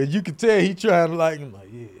dude, and you can tell he trying to like. I'm like,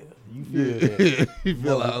 yeah, you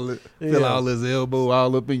feel that. You feel all his elbow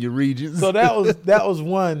all up in your regions. So that was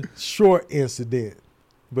one short incident,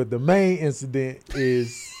 but the main incident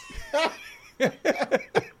is that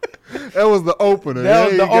was the opener. that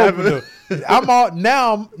was the opener. opener. I'm all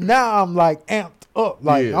now. I'm like amped up.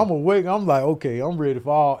 Like Yeah. I'm awake. I'm like, okay, I'm ready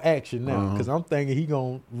for all action now Uh-huh. because I'm thinking he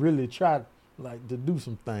gonna really try like to do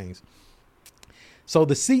some things. So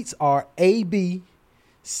the seats are A, B,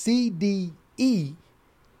 C, D, E.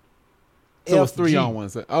 So it's F, 3 G. on one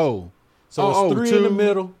side. Oh, So it's 3 in the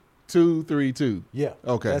middle. 2, 3, 2. Yeah.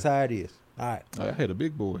 Okay. That's how it is. All right. I had a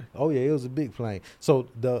big boy. Oh yeah, it was a big plane. So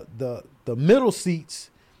the middle seats,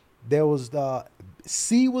 there was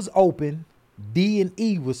C was open, D and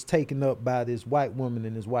E was taken up by this white woman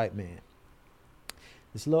and this white man.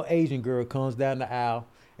 This little Asian girl comes down the aisle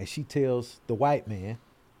and she tells the white man,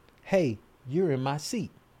 "Hey, you're in my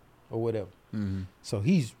seat," or whatever. Mm-hmm. So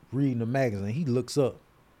he's reading the magazine. He looks up,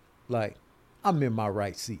 like, I'm in my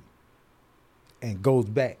right seat, and goes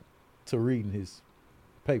back to reading his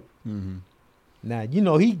paper. Mm-hmm. Now, you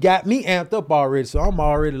know, he got me amped up already, so I'm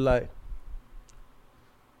already like,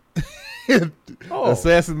 oh.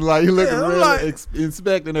 Assassin, like you looking Yeah, I'm real, like-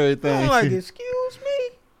 inspecting everything. I'm like, excuse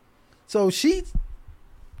me? So she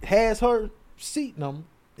has her seat number,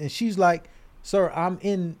 and she's like, sir, I'm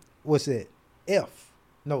in, what's that, F?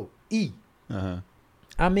 No, E. Uh-huh.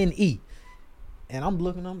 I'm in E. And I'm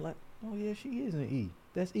looking, I'm like, oh, yeah, she is in E.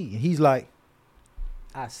 That's E. And he's like,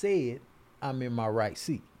 I said I'm in my right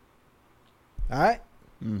seat. All right?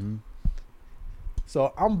 Mm-hmm.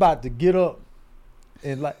 So I'm about to get up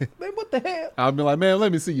and like, man, what the hell? I'll be like, man,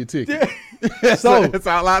 let me see your ticket. So- that's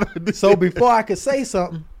all I do. So before I could say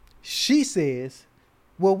something, she says,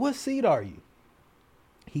 well, what seat are you?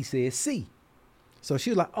 He says C. So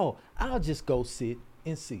she was like, oh, I'll just go sit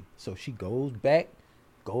in C. So she goes back,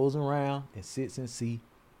 goes around, and sits in C,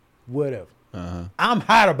 whatever. Uh-huh. I'm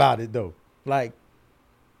hot about it, though. Like,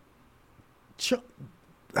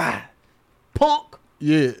 punk.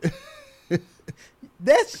 Yeah.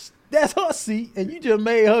 That's her seat, and you just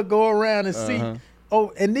made her go around and see. Uh-huh.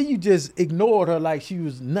 Oh, and then you just ignored her like she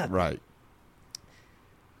was nothing. Right.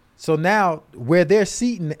 So now, where they're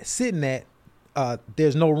sitting at,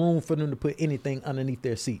 there's no room for them to put anything underneath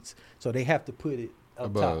their seats. So they have to put it up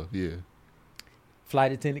Above, top. yeah.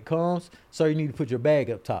 Flight attendant comes, so you need to put your bag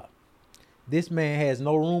up top. This man has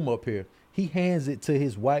no room up here. He hands it to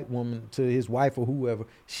his white woman, to his wife or whoever.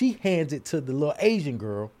 She hands it to the little Asian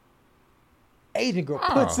girl. Asian girl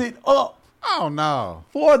puts it up Oh, no.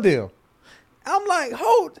 for them. I'm like,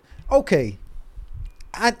 hold, okay.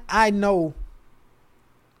 I know.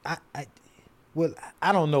 Well,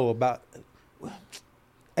 I don't know about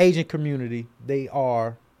Asian community. They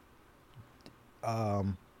are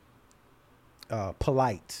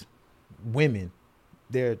polite women.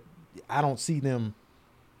 I don't see them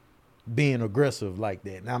being aggressive like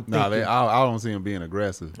that. And I'm No, thinking, I don't see them being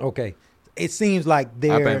aggressive. okay. It seems like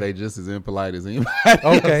they're I think they just as impolite as anybody.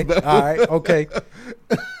 okay. All right. Okay.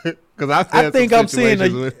 Because I think I'm seeing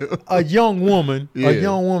with a young woman, Yeah. a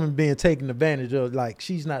young woman being taken advantage of, like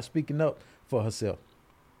she's not speaking up for herself.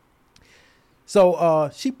 So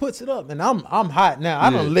she puts it up, and I'm hot now. I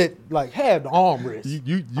Yeah. don't let have the armrest.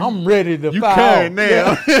 you I'm ready to you fire. carrying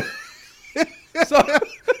now. So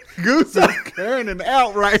Goose is carrying it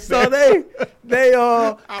out right so now. they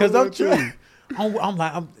because I'm would too. trying. I'm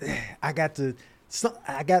like I got to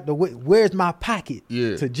where's my pocket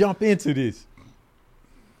Yeah. to jump into this.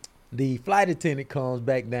 The flight attendant comes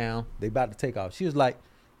back down. They about to take off. She was like,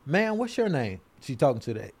 "Man, what's your name?" She talking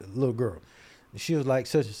to that little girl. And she was like,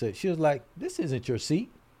 such and such. She was like, "This isn't your seat,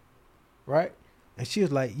 right?" And she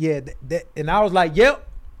was like, "Yeah, that." And I was like, "Yep,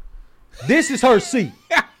 this is her seat,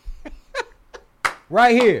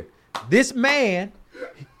 right here. This man."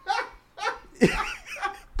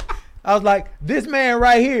 I was like, this man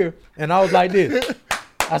right here. And I was like this.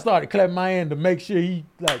 I started clapping my hand to make sure he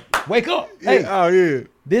like, wake up. Hey, Oh yeah.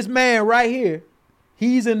 this man right here,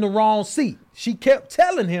 he's in the wrong seat. She kept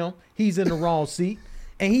telling him he's in the wrong seat.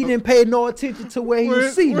 And he didn't pay no attention to where he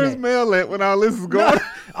was seated. Where's at. Mel at when all this is going? No,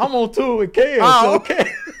 I'm on tour with Kale. Oh.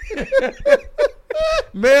 So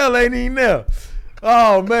Mel ain't even there.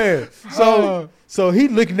 Oh man. So he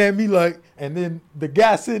looking at me like, and then the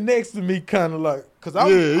guy sitting next to me kind of like, cause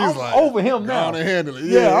I'm like, over him go now. on and handle it.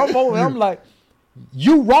 Yeah, I'm over. I'm like,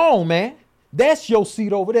 you wrong, man. That's your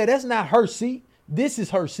seat over there. That's not her seat. This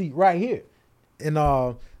is her seat right here. And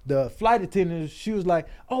the flight attendant, she was like,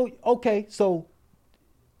 oh, okay, so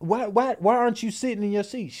why aren't you sitting in your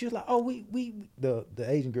seat? She was like, oh, the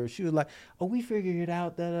Asian girl, she was like, oh, we figured it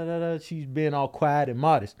out. Da, da, da, da. She's being all quiet and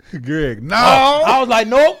modest. Greg, no. I was like,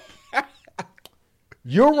 nope.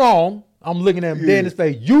 You're wrong. I'm looking at him dead in his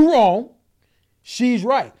face. You wrong. She's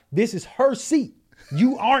right. This is her seat.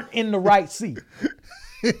 You aren't in the right seat.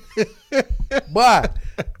 But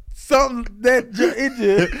something that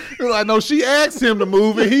it just Like, no, she asked him to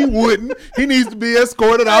move and he wouldn't. He needs to be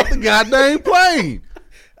escorted off the goddamn plane.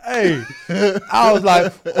 hey, I was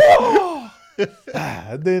like, oh.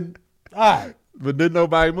 Then all right. But didn't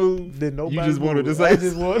nobody move? Then nobody You just wanted to moved.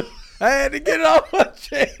 say I had to get it off my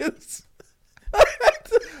chest.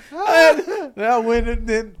 I went and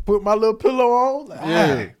then put my little pillow on. Like,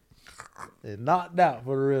 Yeah. And knocked out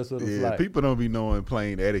for the rest of the Yeah, flight. people don't be knowing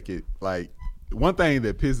plane etiquette. Like, one thing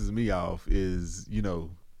that pisses me off is,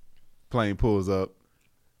 plane pulls up,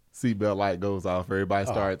 seatbelt light goes off, everybody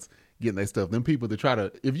starts getting their stuff. Them people that try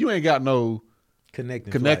to, if you ain't got no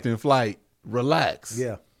connecting flight, relax.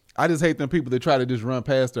 Yeah. I just hate them people that try to just run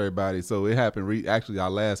past everybody. So it happened, actually, our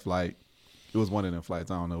last flight, it was one of them flights.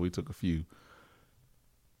 I don't know, we took a few.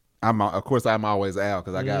 I'm always out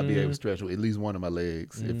because I gotta be able to stretch with at least one of my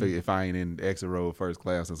legs if I ain't in exit row first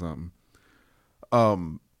class or something.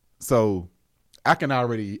 So I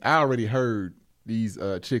already heard these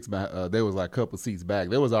chicks. There was like a couple seats back.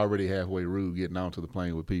 They was already halfway rude getting onto the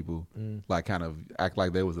plane with people, like kind of act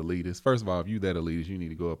like they was elitist. First of all, if you that elitist, you need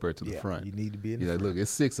to go up there to the front. You need to be in the front. Look,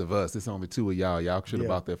 it's 6 of us. It's only 2 of y'all. Y'all should have Yeah.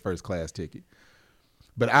 bought that first class ticket.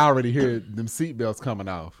 But I already hear them seatbelts coming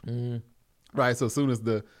off. Right. So as soon as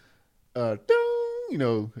the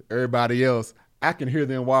everybody else, I can hear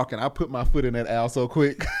them walking. I put my foot in that aisle so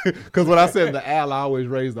quick because when I said the aisle, I always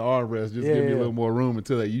raise the armrest, just give me a little more room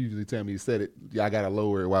until they usually tell me to set it. I got to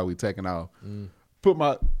lower it while we taking off. Put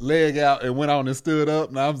my leg out and went on and stood up,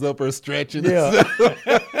 and I was up there stretching. Yeah.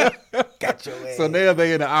 Got your ass. So now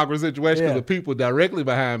they in an awkward situation because Yeah. the people directly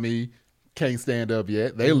behind me can't stand up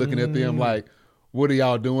yet. They looking at them like, what are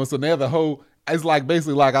y'all doing? So now it's like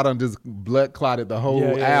basically like I done just blood clotted the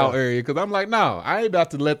whole aisle area because I'm like, no, I ain't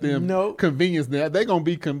about to let them convenience that. They're going to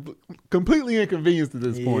be completely inconvenienced at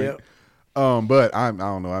this point. Yep. But I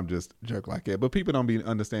don't know. I'm just a jerk like that. But people don't be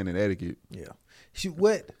understanding etiquette. Yeah.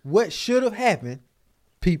 What should have happened,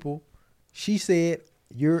 people, she said,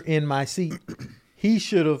 you're in my seat. He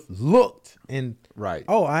should have looked and, Right.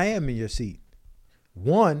 oh, I am in your seat.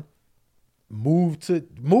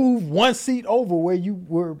 Move one seat over where you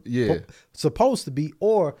were supposed to be,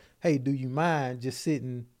 or hey, do you mind just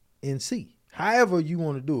sitting in C? However you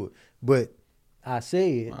want to do it. But I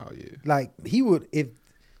said, like he would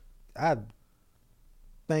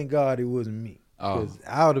thank God it wasn't me. Because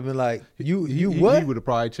I would have been like, you what? He would have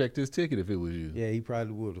probably checked his ticket if it was you. Yeah, he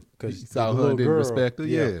probably would have. Because He saw her and didn't respect her.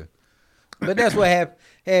 Yeah. But that's what had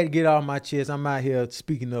to get off my chest. I'm out here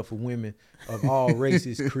speaking up for women of all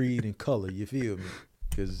races, creed, and color. You feel me?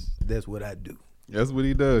 Because that's what I do. That's what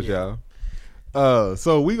he does, y'all.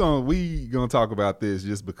 So we gonna talk about this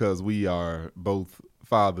just because we are both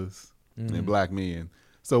fathers and black men.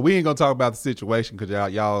 So we ain't gonna talk about the situation because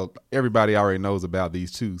y'all everybody already knows about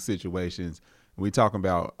these two situations. We talking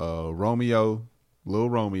about Lil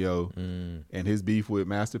Romeo, and his beef with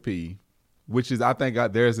Master P. Which is, I think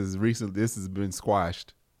theirs is recent. This has been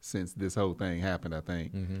squashed since this whole thing happened, I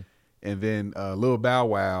think. And then Lil Bow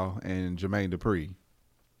Wow and Jermaine Dupri.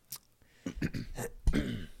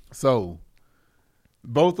 So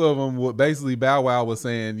both of them, basically Bow Wow was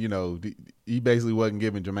saying, he basically wasn't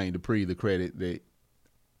giving Jermaine Dupri the credit that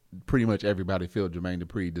pretty much everybody felt Jermaine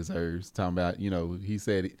Dupri deserves. Talking about, he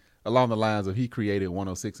said along the lines of he created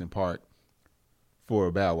 106 in Park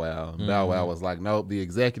for Bow Wow. Bow Wow was like, nope, the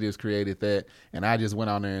executives created that, and I just went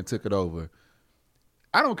on there and took it over.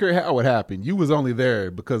 I don't care how it happened. You was only there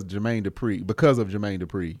because of Jermaine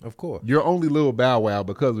Dupri. Of course. You're only Lil Bow Wow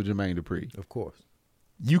because of Jermaine Dupri. Of course.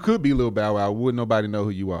 You could be Lil Bow Wow. Wouldn't nobody know who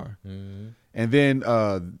you are. And then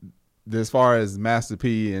as far as Master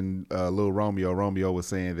P and Lil Romeo was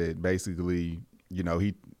saying that basically,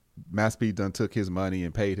 Master P done took his money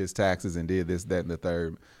and paid his taxes and did this, that, and the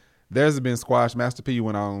third. There's been squash. Master P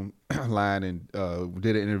went online and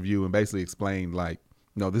did an interview and basically explained like,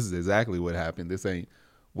 no, this is exactly what happened. This ain't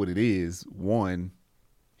what it is. One,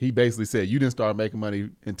 he basically said, you didn't start making money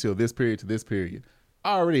until this period to this period.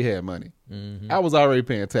 I already had money. I was already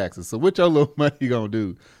paying taxes. So what your little money gonna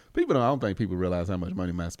do? I don't think people realize how much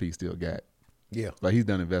money Master P still got. Yeah. Like he's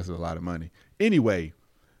done invested a lot of money. Anyway,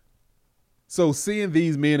 so seeing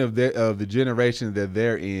these men of the generation that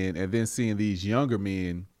they're in, and then seeing these younger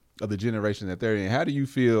men of the generation that they're in, how do you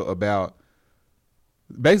feel about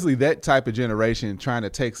basically that type of generation trying to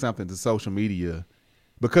take something to social media?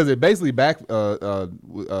 Because it basically backfired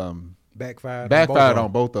on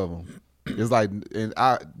both of them. It's like,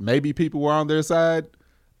 maybe people were on their side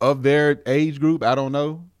of their age group. I don't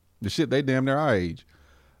know. The shit, they damn near our age.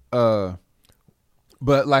 But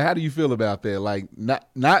like, how do you feel about that? Like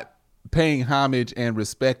not paying homage and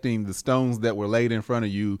respecting the stones that were laid in front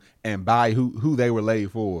of you and by who they were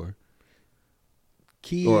laid for.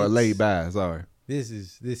 Kids, or laid by, sorry. This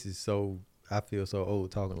is so, I feel so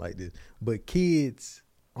old talking like this. But kids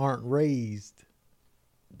weren't raised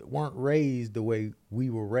the way we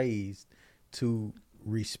were raised to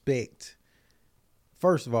respect,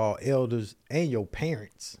 first of all, elders and your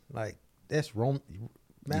parents. Like, that's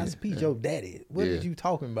Master P, your daddy. What are you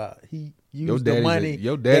talking about? He used the money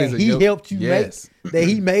that he helped you make, that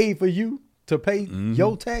he made for you to pay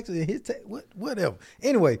your taxes and his whatever.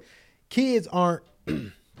 Anyway, kids aren't,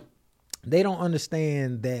 they don't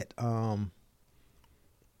understand that,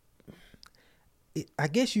 I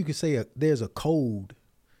guess you could say there's a code,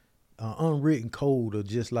 unwritten code of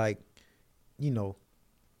just like,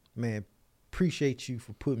 man, appreciate you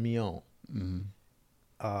for putting me on.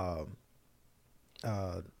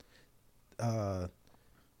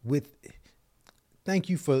 Thank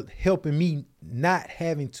you for helping me not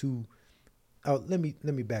having to. Let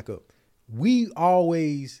me back up. We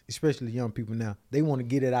always, especially young people now, they want to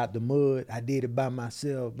get it out the mud. I did it by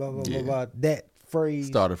myself. Blah blah blah blah. That phrase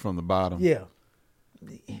started from the bottom. Yeah,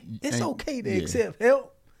 it's okay to accept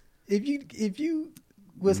help. If you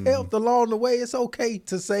was helped along the way, it's okay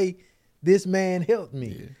to say this man helped me.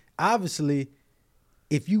 Yeah. Obviously,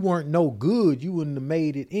 if you weren't no good, you wouldn't have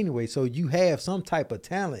made it anyway. So you have some type of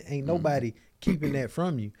talent. Ain't nobody keeping that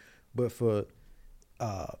from you. But for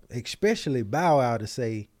especially Bow Wow to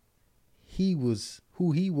say he was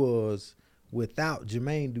who he was without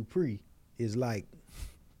Jermaine Dupri is like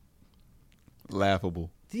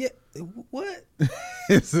laughable. Yeah, what?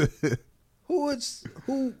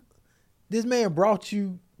 Who? This man brought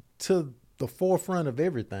you to the forefront of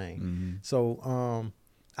everything. So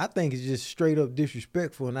I think it's just straight up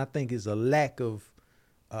disrespectful, and I think it's a lack of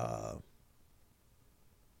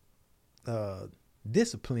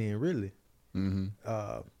discipline, really.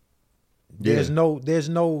 There's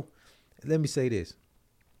no. Let me say this: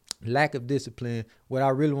 lack of discipline. What I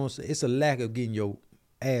really want to say, it's a lack of getting your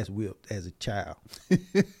ass whipped as a child.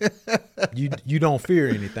 You don't fear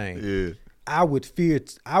anything. Yeah. I would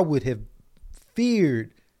have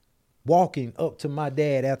feared walking up to my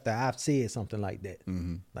dad after I've said something like that.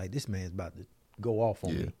 Like, this man's about to go off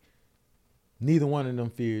on me. Neither one of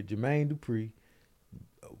them feared Jermaine Dupri.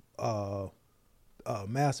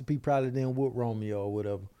 Master P probably didn't whoop Romeo or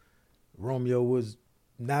whatever. Romeo was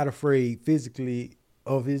not afraid physically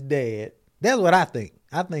of his dad. That's what I think.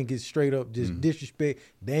 I think it's straight up just disrespect.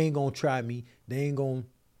 They ain't gonna try me. They ain't gonna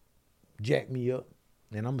jack me up.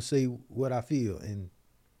 And I'm gonna say what I feel. And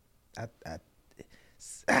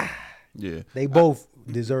they both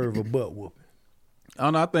deserve a butt whooping.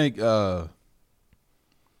 I don't know.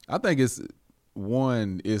 I think it's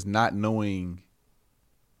one is not knowing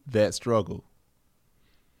that struggle.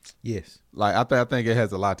 Yes. Like, I think it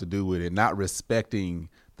has a lot to do with it. Not respecting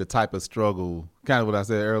the type of struggle, kind of what I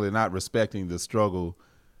said earlier, not respecting the struggle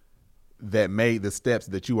that made the steps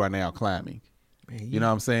that you are now climbing. Man, you know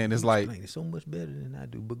what I'm saying? It's like it's so much better than I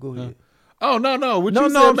do, but go ahead. Oh, no.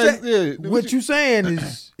 What you saying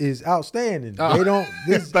is outstanding. They don't.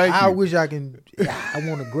 This, I wish I can. I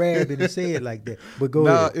want to grab it and say it like that. But go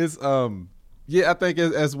ahead. It's I think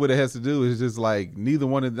that's what it has to do. Is just like neither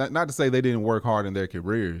one of not to say they didn't work hard in their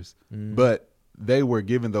careers, but they were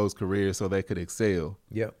given those careers so they could excel.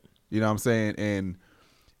 Yep. You know what I'm saying? And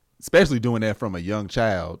especially doing that from a young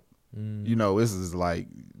child. This is like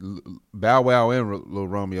Bow Wow and Lil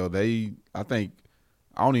Romeo.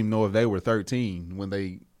 I don't even know if they were 13 when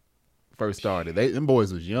they first started. Them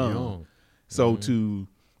boys was young. So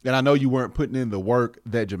And I know you weren't putting in the work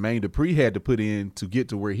that Jermaine Dupri had to put in to get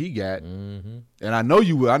to where he got. Mm-hmm. And I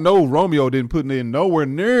know Romeo didn't put in nowhere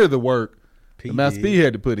near the work that Master P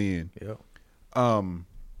had to put in. Yep. And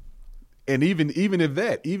even if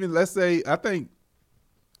that, even let's say, I think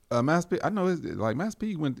Master P, I know it's like Master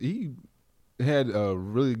P he had a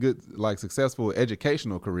really good, like, successful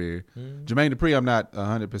educational career. Jermaine Dupri, I'm not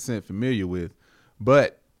 100% familiar with,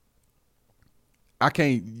 but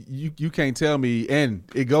you can't tell me, and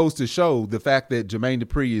it goes to show the fact that Jermaine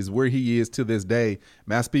Dupri is where he is to this day,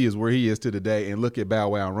 Master P is where he is to the day, and look at Bow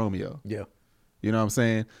Wow and Romeo. Yeah. You know what I'm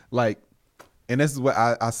saying? Like, and this is what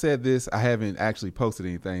I said this, I haven't actually posted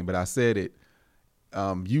anything, but I said it.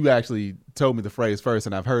 You actually told me the phrase first,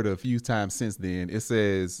 and I've heard it a few times since then. It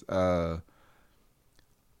says,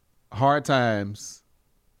 hard times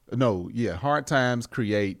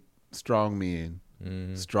create strong men.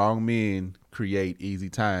 Mm-hmm. Strong men create easy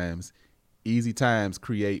times. Easy times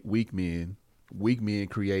create weak men. Weak men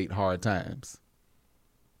create hard times.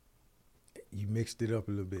 You mixed it up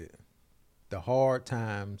a little bit. The hard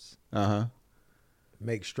times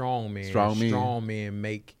make strong men. Strong men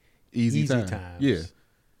make easy times. Yeah.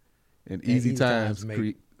 And easy times make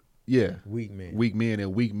weak men. Weak men,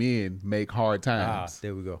 and weak men make hard times.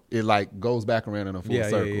 There we go. It like goes back around in a full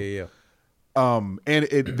circle. Yeah. And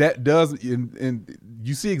that does, and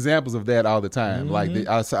you see examples of that all the time. Mm-hmm.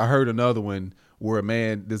 Like I heard another one where a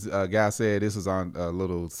man, this guy said, this is on a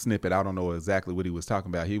little snippet. I don't know exactly what he was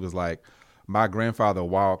talking about. He was like, my grandfather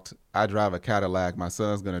walked. I drive a Cadillac. My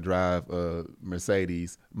son's gonna drive a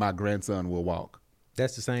Mercedes. My grandson will walk.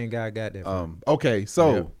 That's the same guy I got that from. Okay,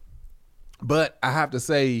 so, but I have to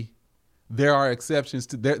say, there are exceptions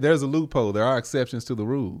to there's a loophole. There are exceptions to the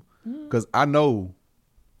rule, because I know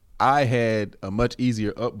I had a much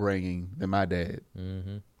easier upbringing than my dad.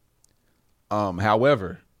 Mm-hmm.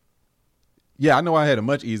 However, I know I had a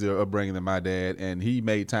much easier upbringing than my dad, and he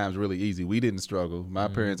made times really easy. We didn't struggle. My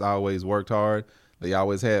parents always worked hard. They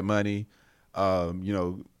always had money.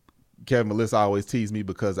 Kevin Melissa always teased me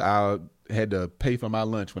because I had to pay for my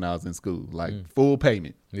lunch when I was in school, like full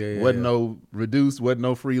payment. Wasn't no reduced, wasn't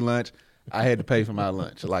no free lunch. I had to pay for my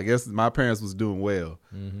lunch. Like, I guess my parents was doing well.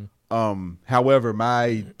 Mm-hmm. However,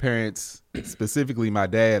 my parents, specifically my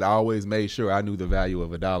dad, always made sure I knew the value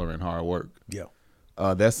of $1 in hard work. Yeah.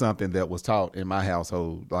 That's something that was taught in my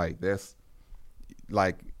household. Like, that's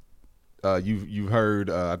like, you've heard,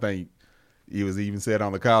 I think it was even said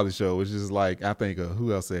on the College Show, which is like, I think,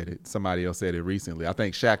 who else said it? Somebody else said it recently. I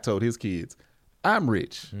think Shaq told his kids, I'm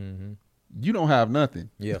rich. Mm-hmm. You don't have nothing.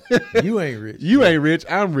 Yeah. You ain't rich. You ain't rich.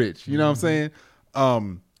 I'm rich. You know what I'm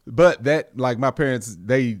saying? But that, like, my parents,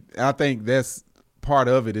 I think that's part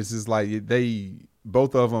of it. It's just like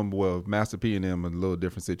both of them, well, Master P and them, a little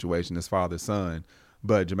different situation as father, son.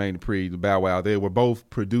 But Jermaine Dupri, Bow Wow, they were both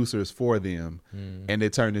producers for them, and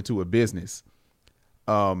it turned into a business.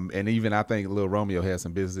 And even I think Lil Romeo had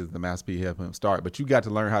some businesses that Master P helped him start. But you got to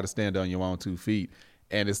learn how to stand on your own 2 feet.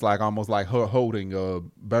 And it's like almost like holding a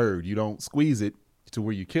bird. You don't squeeze it to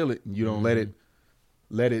where you kill it, and you don't let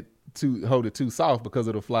it hold it too soft because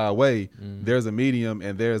it'll fly away. There's a medium,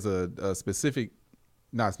 and there's a specific,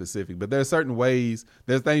 not specific, but there's certain ways,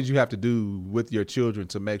 there's things you have to do with your children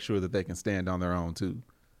to make sure that they can stand on their own too.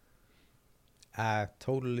 I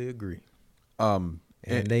totally agree. And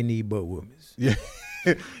they need butt whoopings. Yeah.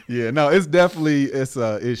 Yeah, no, it's definitely,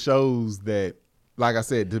 it shows that, like I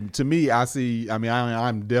said, to me,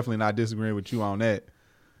 I'm definitely not disagreeing with you on that.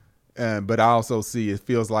 But I also see, it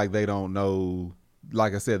feels like they don't know,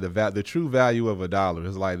 like I said, the true value of $1.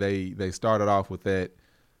 It's like they started off with that,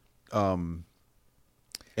 and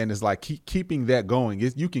it's like keeping that going.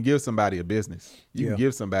 You can give somebody a business, you can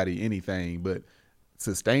give somebody anything, but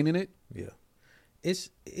sustaining it. Yeah, it's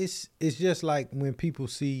just like when people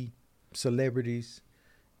see celebrities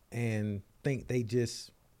and think they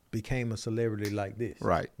just became a celebrity like this.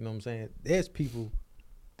 Right. You know what I'm saying? There's people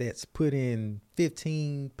that's put in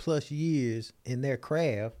 15 plus years in their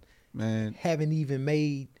craft, man, haven't even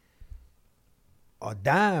made a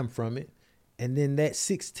dime from it, and then that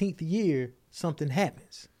 16th year something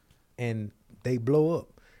happens and they blow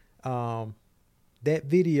up. That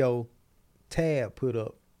video Tab put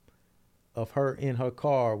up of her in her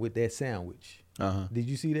car with that sandwich. Did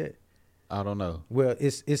you see that? I don't know. Well,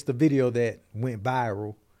 it's the video that went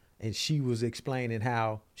viral, and she was explaining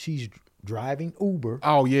how she's driving Uber.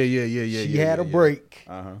 Oh, yeah. She had a break.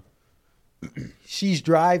 She's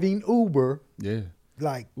driving Uber. Yeah.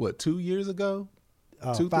 Like, what, 2 years ago?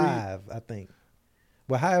 5, I think.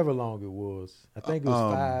 Well, however long it was. I think it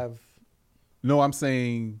was 5. No, I'm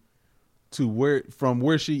saying to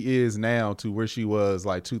where she is now to where she was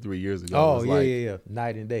like 2-3 years ago. Oh, was yeah, like yeah.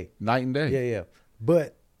 Night and day. night and day. Yeah, yeah.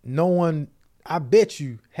 But no one, I bet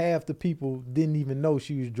you half the people didn't even know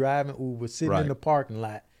she was driving Uber, sitting in Right. the parking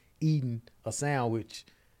lot, eating a sandwich.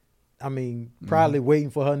 I mean, probably waiting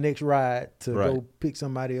for her next ride to Right. go pick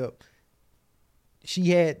somebody up. She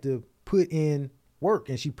had to put in work,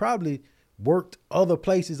 and she probably worked other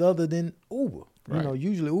places other than Uber. Right. You know,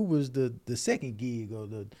 usually Uber's the second gig or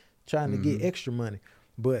the trying to get extra money.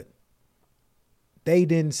 But they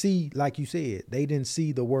didn't see, like you said, they didn't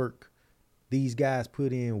see the work these guys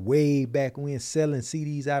put in way back when selling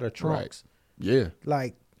CDs out of trunks. Yeah.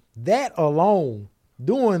 Like that alone,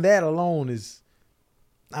 doing that alone is,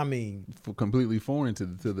 I mean, Completely foreign to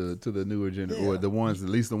the newer generation, or the ones, at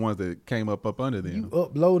least the ones that came up under them. you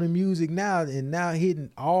uploading music now and now hitting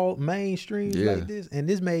all mainstreams Yeah. like this. And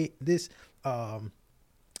this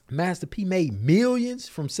Master P made millions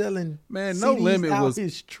from selling Man, No CDs Limit out was-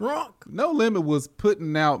 his trunk. No Limit was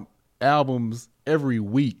putting out albums every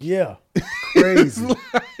week. Yeah. Crazy.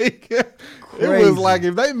 It Crazy. was like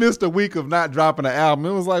if they missed a week of not dropping an album,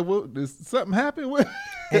 it was like, well, did something happen with?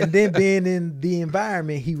 And then being in the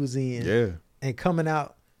environment he was in Yeah. and coming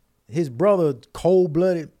out, his brother,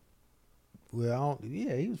 cold-blooded, well,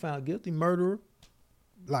 he was found guilty, murderer.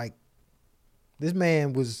 Like, this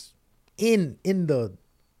man was in the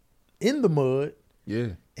mud, Yeah.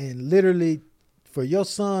 and literally for your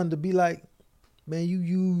son to be like, man, you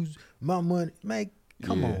use my money, man,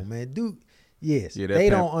 come Yeah. on, man, dude. Yes, Yeah, that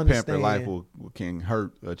they don't pamper understand. life can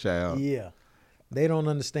hurt a child. Yeah. They don't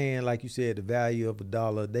understand, like you said, the value of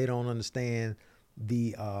 $1. They don't understand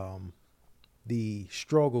the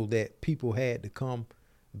struggle that people had to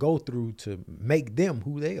go through to make them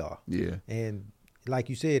who they are. Yeah. And like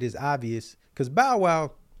you said, it's obvious because Bow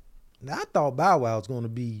Wow, I thought Bow Wow was going to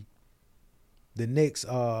be the next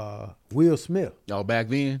Will Smith. Oh, back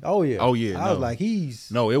then? Oh yeah. Oh, yeah, I was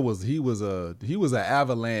no. like, he was an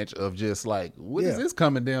avalanche of just like, what is Yeah. this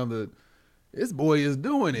coming down this boy is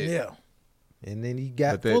doing it. yeah. And then he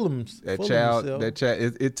got But full of himself.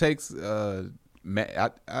 it takes I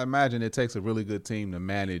imagine it takes a really good team to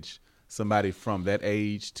manage somebody from that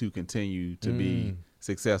age to continue to be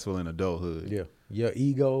successful in adulthood. Yeah. Your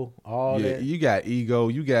ego, all Yeah, that. you got ego.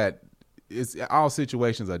 It's all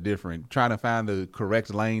situations are different. Trying to find the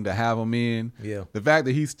correct lane to have him in. Yeah. The fact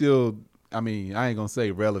that he's still, I mean, I ain't gonna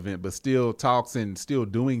say relevant, but still talks and still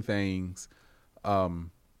doing things.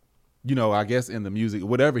 You know, I guess in the music,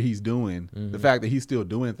 whatever he's doing, the fact that he's still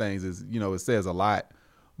doing things is, you know, it says a lot.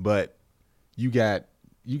 But you got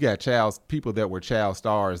people that were child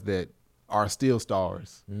stars that are still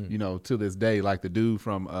stars, you know, to this day. Like the dude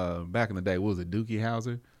from back in the day, what was it, Dookie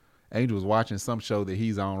Howser? Angel was watching some show that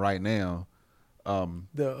he's on right now. I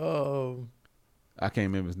can't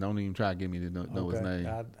remember his. Don't even try to get me to know his name.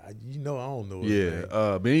 I don't know his Yeah. name.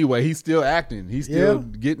 But anyway, he's still acting. He's still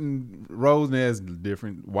Yeah. getting roles and as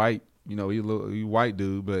different white. You know, he white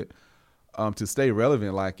dude, but to stay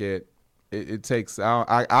relevant like that, it takes.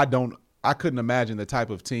 I couldn't imagine the type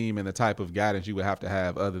of team and the type of guidance you would have to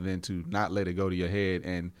have other than to not let it go to your head,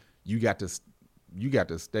 and you got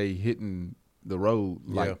to stay hitting the road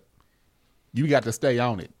like. Yeah. You got to stay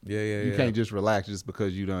on it. Yeah. You can't just relax just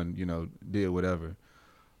because you done, you know, did whatever.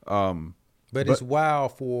 But it's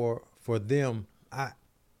wild for them.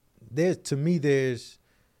 To me there's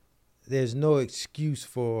no excuse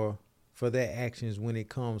for their actions when it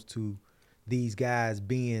comes to these guys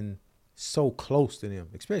being so close to them,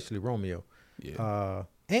 especially Romeo. Yeah.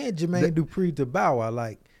 And Jermaine Dupri to Bow Wow.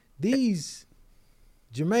 Like these,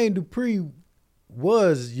 Jermaine Dupri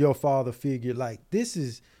was your father figure. Like this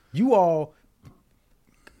is you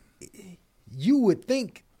would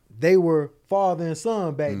think they were father and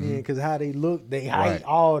son back then because how they look, they height, Right.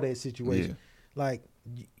 all that situation. Like,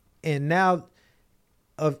 and now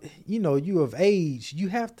you of age, you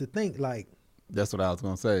have to think like, That's what I was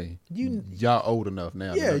gonna say. You- Y'all old enough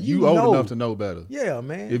now. Yeah, you you old know. enough to know better. yeah,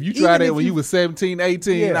 man. If you Even tried that if when you was 17,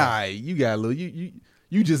 18, Yeah. all right, you got a little.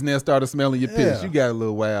 You just now started smelling your piss. Yeah. You got a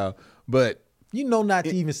little while, but not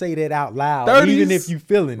to even say that out loud, 30s, even if you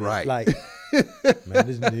feeling it. right. Like, man,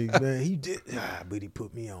 this nigga, man, he did, but he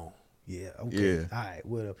put me on. Yeah, okay, Yeah. all right,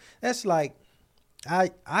 whatever. That's like, I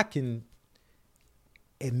can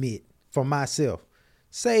admit for myself,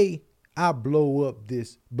 say I blow up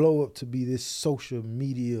to be this social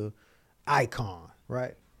media icon,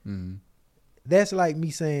 right? Mhm. That's like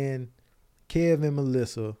me saying, Kev and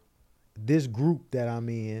Melissa, this group that I'm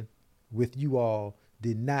in with you all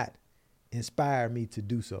did not inspire me to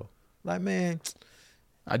do so. Like, man,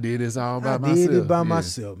 I did this all by I myself. did it by Yeah.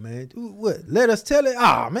 myself, man. What? Let us tell it.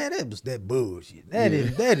 Ah, man, that was that bullshit. That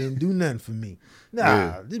didn't do nothing for me. Nah,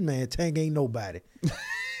 Yeah. this man Tank ain't nobody.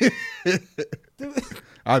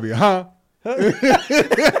 I be, huh?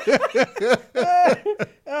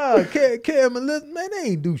 Cam and Liz, man, they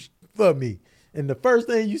ain't do for me. And the first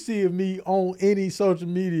thing you see of me on any social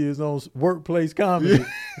media is on workplace comedy.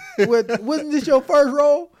 Wasn't this your first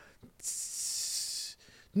role?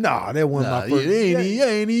 Nah, that wasn't my first. You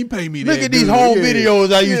ain't even pay me Look that at these good. home Yeah.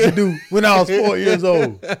 videos I used to do when I was 4 years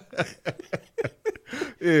old.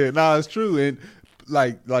 Yeah, no, it's true. And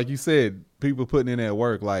like you said, people putting in that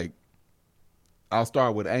work. Like, I'll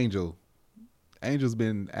start with Angel. Angel's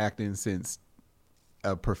been acting since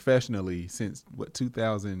professionally since what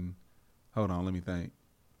 2000. Hold on, let me think.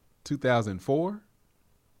 2004.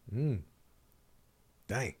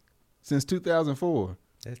 Dang, Since 2004.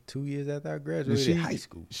 that's 2 years after I And graduated high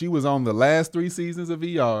school. She was on the last 3 seasons of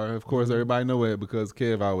ER. Of course, everybody know it because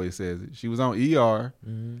Kev always says it. She was on ER,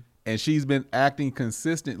 and she's been acting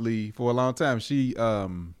consistently for a long time. She, oh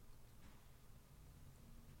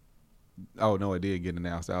no, it did get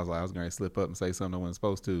announced. I was going to slip up and say something I wasn't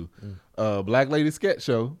supposed to. Black Lady Sketch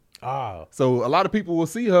Show. Ah, So a lot of people will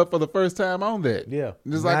see her for the first time on that. yeah.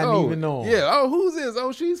 And it's Not like, oh, even knowing. yeah. Oh, who's this?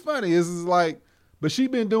 Oh, she's funny. It's just like, but she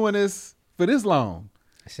been doing this for this long.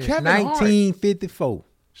 Since Kevin Hart. 1954.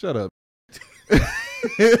 Shut up.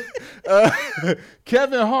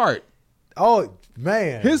 Kevin Hart. Oh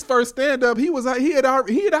man, His first stand up, he had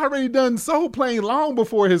already done Soul Plane long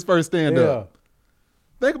before his first stand up.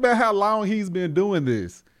 Think about how long he's been doing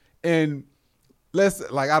this, and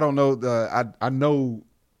I don't know. I know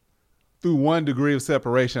through one degree of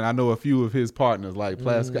separation, I know a few of his partners, like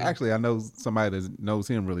Plastic. Actually, I know somebody that knows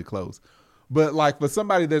him really close, but like for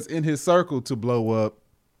somebody that's in his circle to blow up,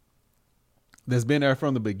 that's been there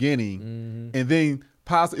from the beginning, and then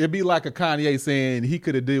it'd be like a Kanye saying he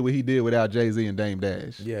could have did what he did without Jay-Z and Dame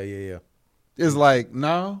Dash. Yeah. It's like,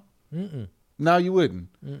 no, no, you wouldn't.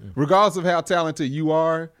 Regardless of how talented you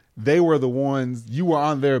are, they were the ones, you were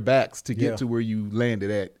on their backs to get to where you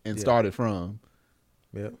landed at and started from.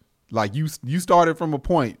 Yeah. Like you started from a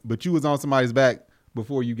point, but you was on somebody's back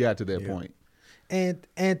before you got to that point. And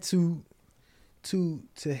to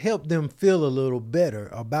help them feel a little better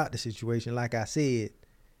about the situation, like I said,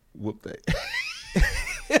 Whoop that.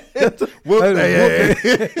 Whoop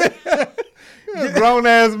that. Grown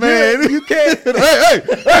ass man. you can't.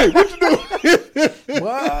 hey, what you doing?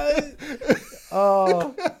 What?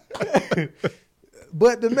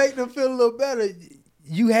 But to make them feel a little better,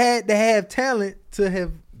 you had to have talent to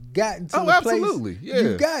have gotten to the absolutely. place Yeah.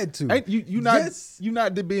 you got to. Ain't you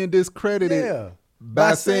not being discredited Yeah.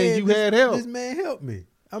 by saying you had help. This man helped me.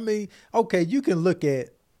 I mean, okay, you can look at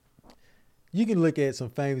some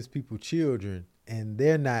famous people, children, and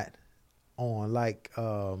they're not on like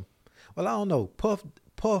well, I don't know.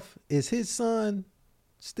 Puff, is his son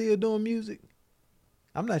still doing music?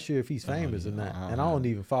 I'm not sure if he's famous or not. And I don't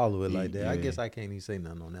even follow it like that. I guess I can't even say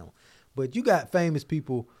nothing on that one. But you got famous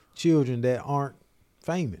people, children that aren't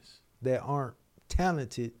famous, that aren't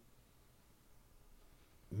talented,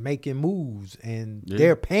 making moves, and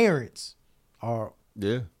their parents are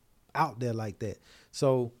out there like that.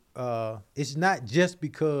 So it's not just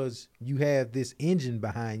because you have this engine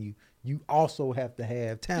behind you. You also have to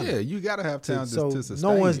have talent. Yeah, you gotta have talent to sustain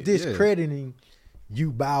no one's it. discrediting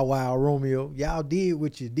you, Bow Wow, Romeo. Y'all did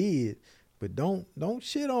what you did, but don't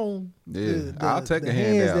shit on I'll take the a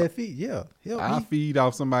hand hands out. that feed. Yeah, help I'll me. feed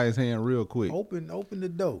off somebody's hand real quick. Open the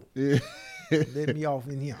door. Yeah. Let me off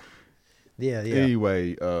in here. Yeah.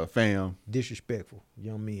 Anyway, fam. Disrespectful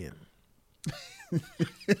young men.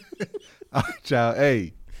 All right, y'all.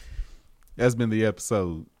 Hey, that's been the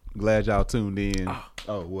episode. Glad y'all tuned in.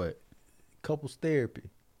 Oh, what? Couples therapy.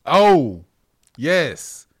 Oh,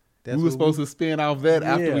 yes. That's we were what supposed to spin off that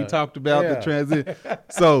after we Yeah. talked about the Yeah. transition.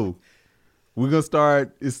 So we're gonna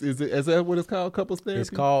start. Is that what it's called? Couples therapy. It's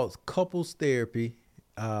called couples therapy.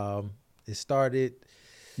 It started.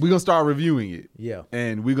 We're gonna start reviewing it. Yeah.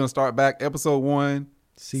 And we're gonna start back episode 1,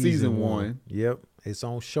 season 1. Yep. It's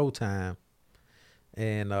on Showtime.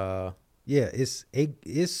 And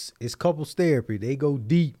it's couples therapy. They go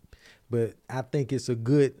deep, but I think it's a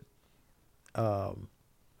good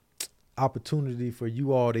opportunity for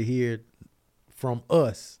you all to hear from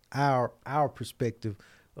us our perspective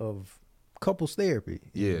of couples therapy.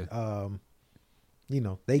 Yeah. And,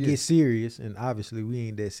 they get serious, and obviously we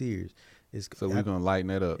ain't that serious. So we're gonna lighten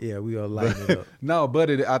that up. Yeah, we gonna lighten it up. No, but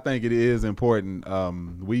I think it is important.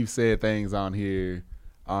 We've said things on here,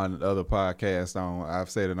 on other podcasts. I've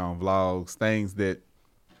said it on vlogs. Things that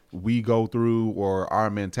we go through or our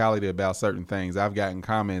mentality about certain things. I've gotten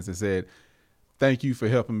comments that said, thank you for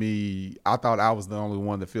helping me. I thought I was the only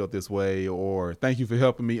one that felt this way, or thank you for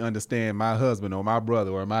helping me understand my husband or my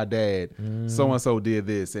brother or my dad. So-and-so did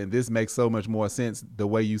this, and this makes so much more sense the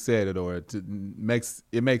way you said it, or it makes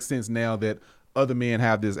sense now that other men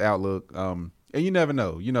have this outlook. And you never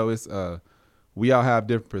know. You know, it's we all have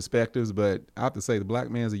different perspectives, but I have to say the black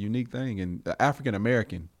man's a unique thing, and the African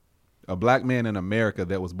American, a black man in America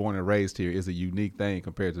that was born and raised here is a unique thing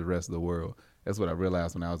compared to the rest of the world. That's what I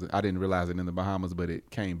realized when I didn't realize it in the Bahamas, but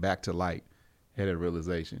it came back to light. Had a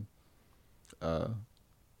realization. That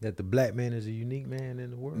the black man is a unique man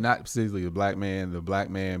in the world? Not specifically the black man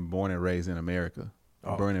born and raised in America,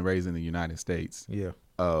 born and raised in the United States. Yeah.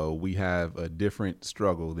 We have a different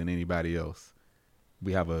struggle than anybody else.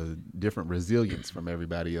 We have a different resilience from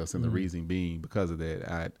everybody else, and the reason being because of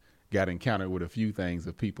that. I got encountered with a few things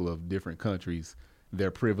of people of different countries.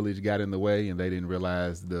 Their privilege got in the way, and they didn't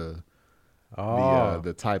realize the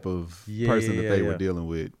type of person that they were dealing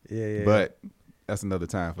with. Yeah. But that's another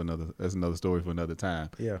story for another time.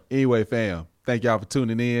 Yeah. Anyway, fam, thank y'all for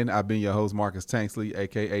tuning in. I've been your host, Marcus Tanksley,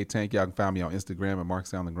 aka Tank. Y'all can find me on Instagram at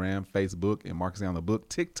Marcus on the Gram, Facebook at Marcus on the Book,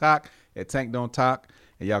 TikTok at Tank Don't Talk.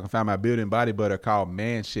 And y'all can find my building body butter called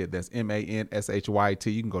Man Shit. That's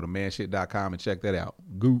MANSHYT. You can go to manshit.com and check that out.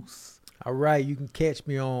 Goose. All right. You can catch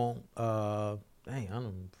me on I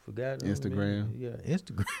forgot. Instagram. Yeah,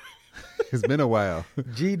 Instagram. It's been a while.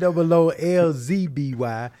 GOOLZBY.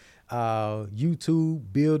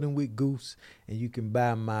 YouTube, Building with Goose. And you can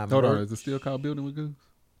buy my Hold merch. on, is it still called Building with Goose?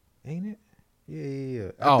 Ain't it?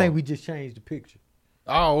 Yeah. I think we just changed the picture.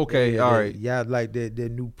 Oh, okay. All right. Y'all like that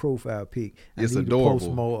new profile pic. It's I need adorable. To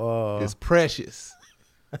post more, it's precious.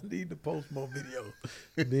 I need to post more videos.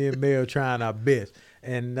 Me and Mel trying our best.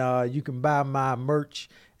 And you can buy my merch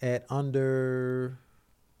at under...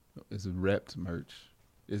 It's Repped merch.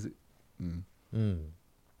 Is it?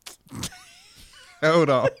 Hold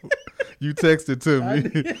on. You texted to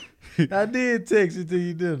me. I did text it to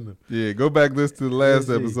you, didn't I? Yeah, go back listen to the last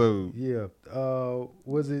episode. Yeah.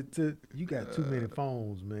 Was it you got too many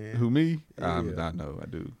phones, man. Who, me? Yeah. I know, I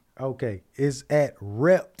do. Okay. It's at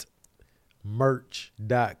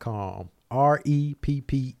reppedmerch.com.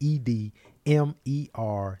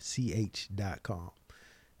 REPPEDMERCH.com.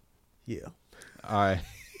 Yeah. All right.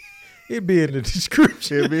 It'd be in the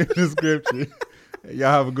description. It'll be in the description.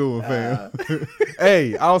 Y'all have a good one, fam.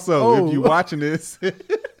 Hey, also, if you're watching this,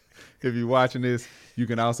 you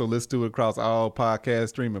can also listen to it across all podcast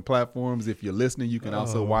streaming platforms. If you're listening, you can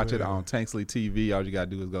also watch it on Tanksley TV. All you got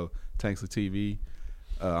to do is go Tanksley TV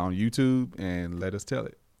on YouTube and let us tell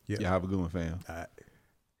it. Yeah. Y'all have a good one, fam. All right.